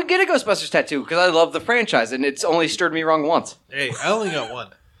 Right. I would get a Ghostbusters tattoo because I love the franchise, and it's only stirred me wrong once. Hey, I only got one.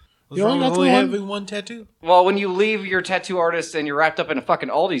 What's You only wrong got with the one? having one tattoo? Well, when you leave your tattoo artist and you're wrapped up in a fucking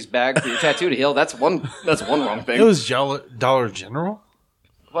Aldi's bag for your tattoo to heal, that's one wrong thing. It was Dollar General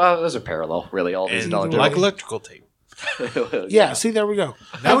Well, those are parallel, really. Aldi's and and Dollar like General. electrical tape. yeah. See, there we go.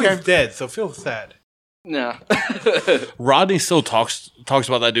 Now Okay. he's dead, so feel sad. No. Rodney still talks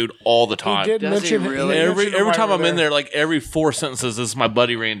about that dude all the He time. did Does he mention really? he Every mentioned him time while I'm we in were there, like every 4 sentences, this is my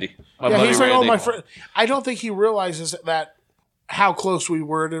buddy Randy. My Yeah, buddy he's like, Randy. oh my friend. I don't think he realizes that how close we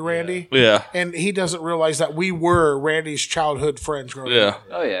were to Randy, Yeah, and he doesn't realize that we were Randy's childhood friends growing yeah. up.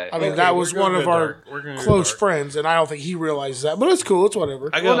 Oh, yeah. I mean, Okay, that we're was gonna one of go our dark. We're gonna go close dark. friends, and I don't think he realizes that. But it's cool. It's whatever.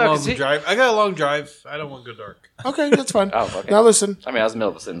 I got Well, a no, long 'cause he- drive. I got a long drive. I don't want to go dark. Okay, that's fine. Oh, okay. Now listen. I mean, I was in the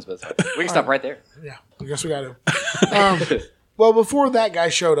middle of a sentence, but it's fine. We can stop right there. Yeah, I guess we got to. Well, before that guy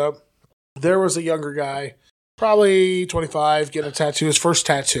showed up, there was a younger guy, probably 25, getting a tattoo, his first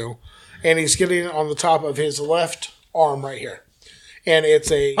tattoo, and he's getting it on the top of his left arm right here. And it's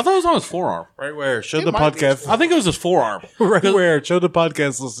a I thought it was on his forearm. Right where? Show It the might be. podcast. I think it was his forearm. Right where? Show the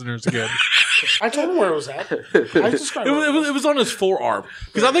podcast listeners again. I told him where it was at. I described It was on his forearm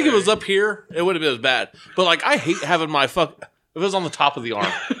because I think if it was up here, it wouldn't have been as bad. But like, I hate having my If it was on the top of the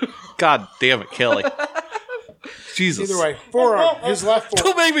arm, God damn it, Kelly. Jesus. Either way, forearm, his left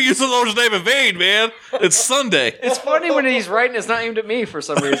Don't forearm. make me use the Lord's name in vain, man. It's Sunday. It's funny when he's writing, it's not aimed at me for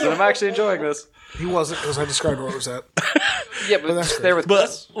some reason. I'm actually enjoying this. He wasn't because I described where it was at. Yeah, but that's just there with But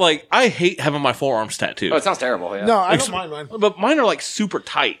Chris. like, I hate having my forearms tattooed. Oh, it sounds terrible. Yeah. No, I don't mind mine. But mine are like super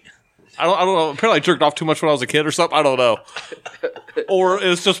tight. I don't know. Apparently, I jerked off too much when I was a kid or something. I don't know. Or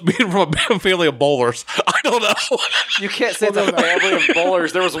it's just being from a family of bowlers. I don't know. You can't say it's a family of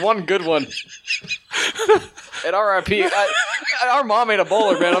bowlers. There was one good one. At RIP, our mom ain't a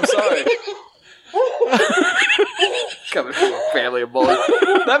bowler, man. I'm sorry. Coming from a family of bowlers.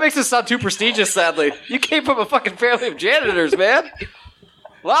 That makes it sound too prestigious, sadly. You came from a fucking family of janitors, man.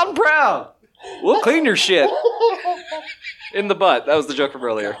 Loud and proud. We'll clean your shit. In the butt. That was the joke from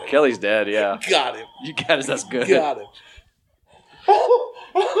earlier. Kelly's dead, yeah. Got him. You got it, that's good. Got him.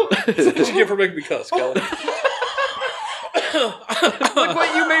 That's what you get for making me cuss, Kelly. Look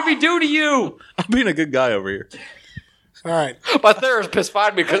what you made me do to you. I'm being a good guy over here. All right. My therapist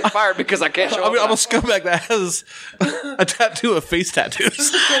fired me because I can't show I mean, up. I'm a scumbag that has a tattoo of face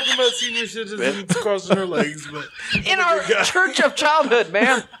tattoos. Talking about senior citizens crossing their legs, but in our church of childhood,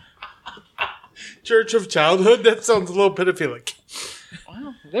 man. Church of Childhood? That sounds a little pedophilic.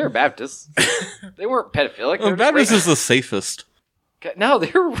 They were Baptists. They weren't pedophilic. They were just Baptist racist. is the safest. No,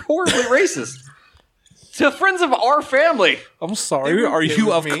 they were horribly racist. To friends of our family. I'm sorry. Are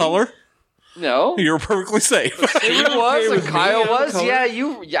you of color? No. You were perfectly safe. He was, and Kyle was.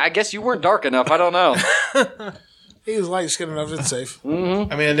 Yeah, I guess you weren't dark enough. I don't know. He was light skinned enough. It's safe. I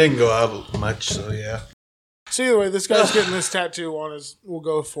mean, I didn't go out much, so yeah. So either way, this guy's getting this tattoo on his. We'll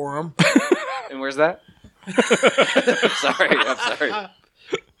go for him. And where's that? I'm sorry.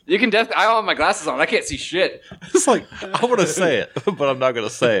 You can definitely. I don't have my glasses on. I can't see shit. It's like, I want to say it, but I'm not going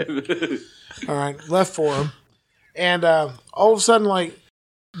to say it. All right, left for him, and all of a sudden, like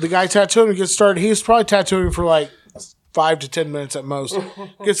the guy tattooing gets started. He's probably tattooing for like 5 to 10 minutes at most.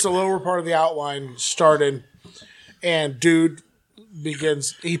 Gets the lower part of the outline started, and dude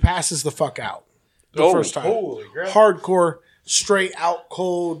begins. He passes the fuck out the first time. Holy crap. Hardcore, straight out,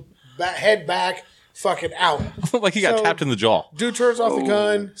 cold, head back, fucking out. Like he got So- tapped in the jaw. Dude turns off the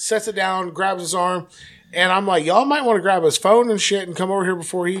gun, sets it down, grabs his arm, and I'm like, y'all might want to grab his phone and shit and come over here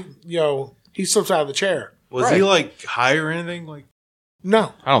before he slips out of the chair. Was he like high or anything? Like,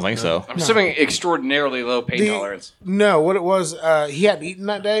 No, I don't think so. I'm assuming extraordinarily low pain tolerance. no. What it was, he hadn't eaten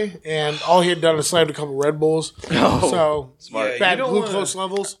that day, and all he had done is slammed a couple Red Bulls. So Smart. bad You don't glucose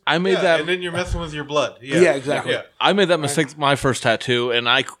levels. I made yeah, that. and then you're messing with your blood. Yeah, exactly. Yeah. I made that mistake my first tattoo, and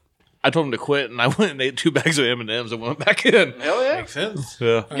I told him to quit, and I went and ate 2 bags of M&Ms and went back in. Hell yeah. Makes sense.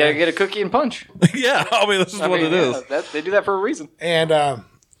 Yeah, You gotta get a cookie and punch. yeah. I mean, this is what it is. They do that for a reason.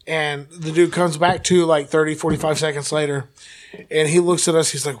 And the dude comes back to like 30, 45 seconds later, and he looks at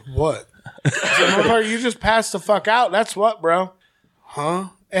us. He's like, "What?" I said, "Motherfucker, you just passed the fuck out. That's what, bro." Huh?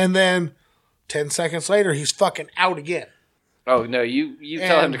 And then 10 seconds later, he's fucking out again. Oh no, you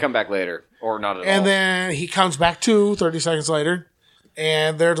tell him And- to come back later or not at all. And then he comes back to 30 seconds later,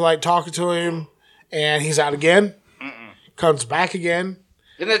 and they're like talking to him, and he's out again. Comes back again.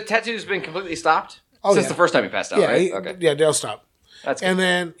 And the tattoo's been completely stopped Oh, since yeah. the first time he passed out, Yeah, right? Okay, yeah, they'll stop. that's good. And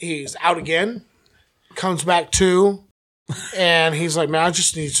then he's out again. Comes back to, and he's like, "Man, I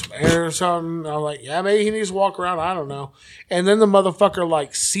just need some air or something." I'm like, "Yeah, maybe he needs to walk around. I don't know." And then the motherfucker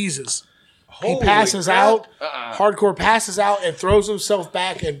like seizes. He passes out, hardcore passes out, and throws himself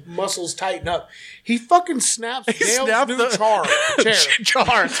back, and muscles tighten up. He fucking snaps Dale's snapped new the- chair.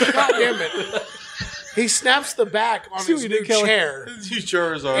 Jar. God damn it. He snaps the back on his new chair You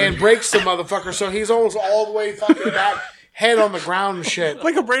Charizard. and breaks the motherfucker, so he's almost all the way fucking back, head on the ground and shit.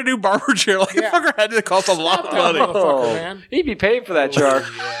 Like a brand new barber chair. Like Yeah. the fucker had to cost a lot of money. Motherfucker, man. He'd be paying for that char.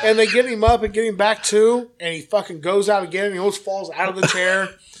 And they get him up and get him back too, and he fucking goes out again, and he almost falls out of the chair.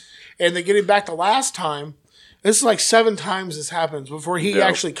 And they get him back the last time. This is like 7 times this happens before he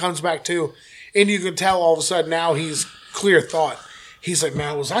actually comes back to. And you can tell all of a sudden now he's clear thought. He's like,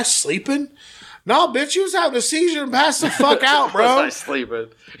 "Man, was I sleeping? No, bitch, you was having a seizure and passed the fuck out, bro." Was I sleeping?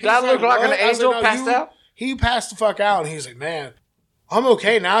 Did I look like an "What?" I was angel like, "No, passed you- out? He passed the fuck out. And he's like, "Man, I'm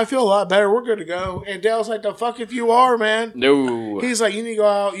okay now. I feel a lot better. We're good to go." And Dale's like, "The fuck if you are, man." No. He's like, "You need to go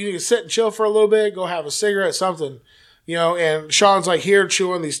out. You need to sit and chill for a little bit. Go have a cigarette, something." And Sean's like, "Here,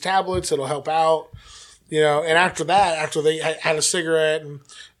 chew on these tablets. It'll help out." And after that, after they had a cigarette and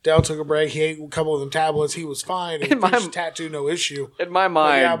Dale took a break, he ate a couple of them tablets. He was fine. He In my- finished the tattoo, no issue. In my But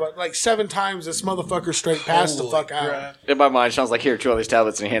mind, yeah, but like 7 times this motherfucker straight passed the fuck out. in my mind, Sean's like, "Here, chew all these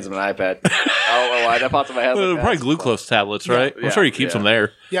tablets," and he hands him an iPad. I don't know why that popped in my head. Well, Like probably that. glucose tablets, right? I'm Yeah, sure he keeps yeah. them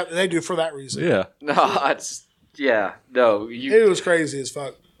there. Yep, they do for that reason. Yeah. No, it's no. It was crazy as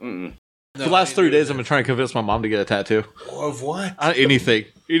fuck. For the last 3 days, I've been trying to convince my mom to get a tattoo. Of what?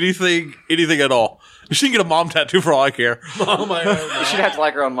 Anything at all. She can get a mom tattoo for all I care. Oh my God. You should have to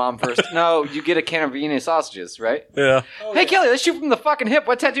like her own mom first. No, you get a can of Vienna sausages, right? Yeah. Hey, Kelly, let's shoot from the fucking hip.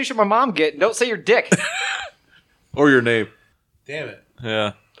 What tattoo should my mom get? Don't say your dick. Or your name. Damn it.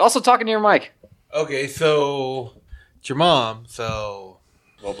 Yeah. Also, talking to your mic. Okay, so it's your mom, so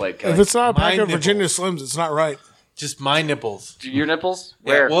Well played, Kelly. If it's not a pack My of Virginia nipples. Slims, it's not right. just my nipples. Your nipples?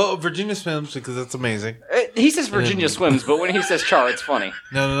 Yeah, Where? well, Virginia Swims because that's amazing. He says Virginia swims, but when he says char, it's funny.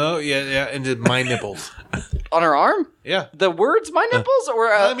 No, yeah, and just my nipples. On her arm? Yeah. The words, my nipples?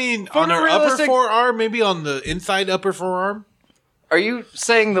 Or I mean, on her upper photorealistic- forearm, maybe on the inside upper forearm. Are you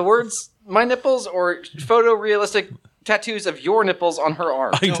saying the words, my nipples, or photorealistic tattoos of your nipples on her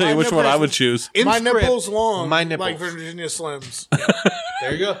arm? I can tell you my which one I nipples- would choose. In My script, nipples long, My nipples. like Virginia Slims.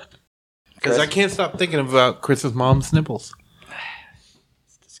 There you go. Because I can't stop thinking about Chris's mom's nipples.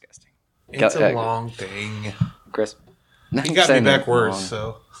 It's disgusting. It's Yeah, a long thing. Chris? He got me back worse,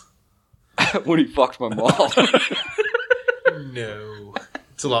 so. when he fucked my mom. No.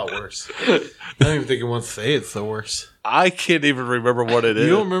 It's a lot worse. I don't even think he wants to say it's the worst. I can't even remember what it is.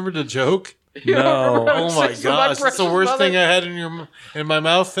 You don't remember the joke? No. Oh my gosh, it's the worst thing I had in my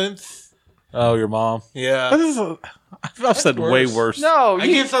mouth since. Oh, your mom. Yeah. I've said way worse. No, I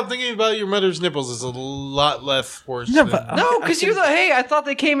you, can't stop thinking about your mother's nipples. It's a lot less worse. Yeah, than- but- no, because you're the hey. I thought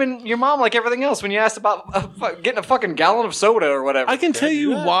they came in your mom like everything else when you asked about getting a fucking gallon of soda or whatever. I can tell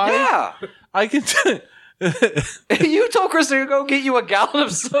you why. Yeah. I can. You told Chris to go get you a gallon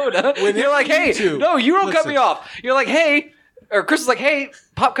of soda. You're like, hey, no, you don't cut me off. You're like, hey, or Chris is like, hey,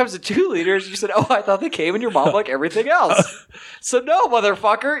 pop comes in 2 liters. You said, oh, I thought they came in your mom like everything else. So no,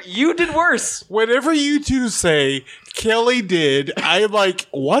 motherfucker, you did worse. Whenever you two say Kelly did, I'm like,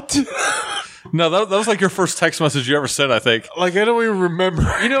 what? No, that was like your first text message you ever sent, I think. Like, I don't even remember.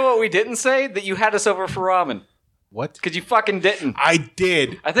 You know what we didn't say? That you had us over for ramen. What? Because you fucking didn't. I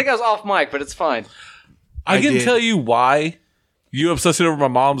did. I think I was off mic, but it's fine. I can did. tell you why you obsessing over my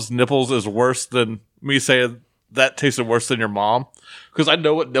mom's nipples is worse than me saying that tasted worse than your mom. Because I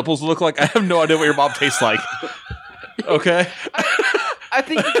know what nipples look like. I have no idea what your mom tastes like. Okay? I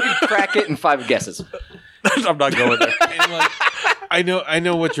think you could crack it in 5 guesses. I'm not going there. And like, I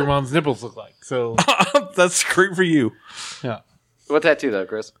know what your mom's nipples look like. So That's great for you. yeah. What tattoo, though,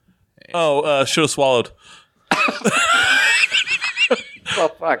 Chris? Oh, should have swallowed. Oh,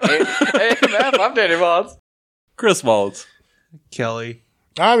 fuck. Hey, man, I'm Danny Bonds. Chris Mullins. Kelly.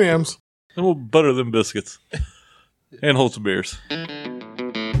 I'm Ems. And we'll butter them biscuits. And hold some beers.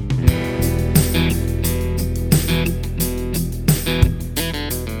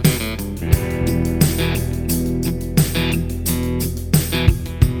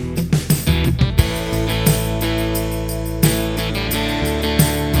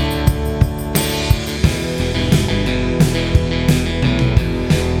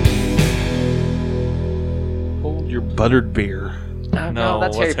 Hold your buttered beer. No,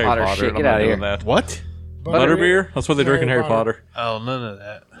 that's Harry Potter shit. and Get I'm not out of here. doing that. What? Butterbeer? That's what they drink in Harry Potter. Oh, none of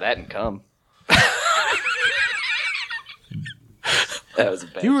that. That and cum. That was a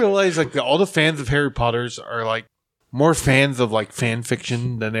bad. Do you realize like all the fans of Harry Potter's are like more fans of like fan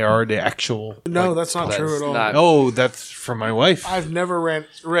fiction than they are the actual? No, like, that's not true at all. not- Oh, that's from my wife. I've never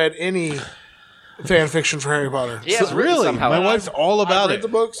read any fan fiction for Harry Potter. He has written Really? somehow. My wife's all I've about read it. the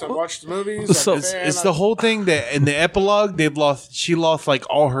books. I've watched the movies. So I'm a it's- fan. It's the whole thing that in the epilogue she lost like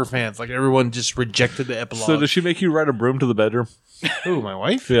all her fans. Like everyone just rejected the epilogue. So does she make you ride a broom to the bedroom? Who, my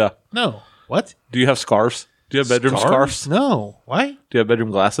wife? Yeah. No. What? Do you have scarves? Do you have bedroom scarves? No. Why? Do you have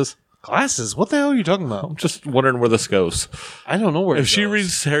bedroom glasses? Glasses? What the hell are you talking I'm about? just wondering where this goes. I don't know where If it she goes.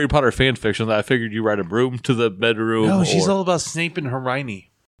 reads Harry Potter fan fiction, I figured you ride a broom to the bedroom. No, she's or- all about Snape and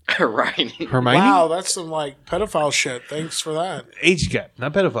Hermione. Hermione. Hermione? Wow, that's some like pedophile shit. Thanks for that. Age gap.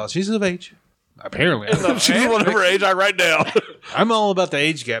 Not pedophile. She's of age. Apparently. She's whatever age I write down. I'm all about the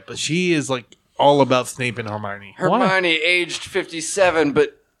age gap, but she is like all about Snape and Hermione. Hermione aged 57,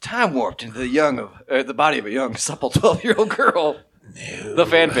 but time warped into the body of a young, supple 12-year-old girl. No. The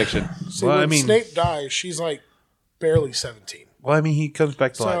fan fiction. See, Well, when I mean- Snape dies, she's like barely 17. Well, I mean, he comes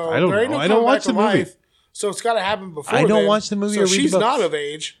back to life. So I don't there ain't know. no I don't come watch back the to movie. life. So it's got to happen before. I don't then. watch the movie So or read the she's books. not of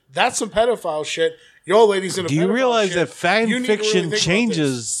age. That's some pedophile shit. Your old lady's in a Do you pedophile realize shit. that fan You need to really fiction think about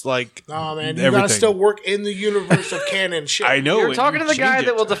changes like this. Nah, man, you everything? gotta still work in the universe of canon shit. I know. You're and talking you to the guy change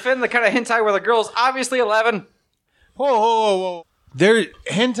that it. will defend the kind of hentai where the girl's obviously 11. Whoa, whoa, whoa, whoa! There,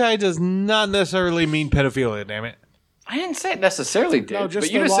 hentai does not necessarily mean pedophilia. Damn it! I didn't say it necessarily did, No, just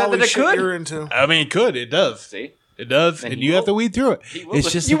but you the just said lolly that it shit could. you're into. I mean, it could. It does. See? It does, And and he you have will. to weed through it. He will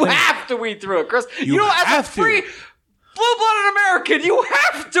It's just you the thing. have to weed through it, Chris. You, You don't have as a to. free blue-blooded American. You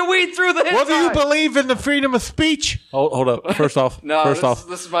have to weed through the hentai. Well, do you believe in the freedom of speech? Hold up. First off, No, first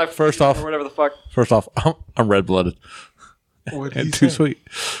this is my First off. or whatever the fuck. I'm red blooded What and too sweet.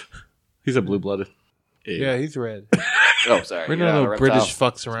 He's a blue blooded. Yeah, he's red. Oh, sorry. We're You're not a not no reptile. British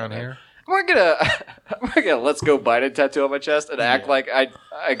fucks around here. I'm gonna let's go Biden tattoo on my chest and act like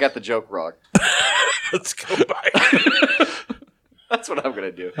I got the joke wrong. Let's go by. That's what I'm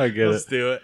gonna do. I get Let's it. do it.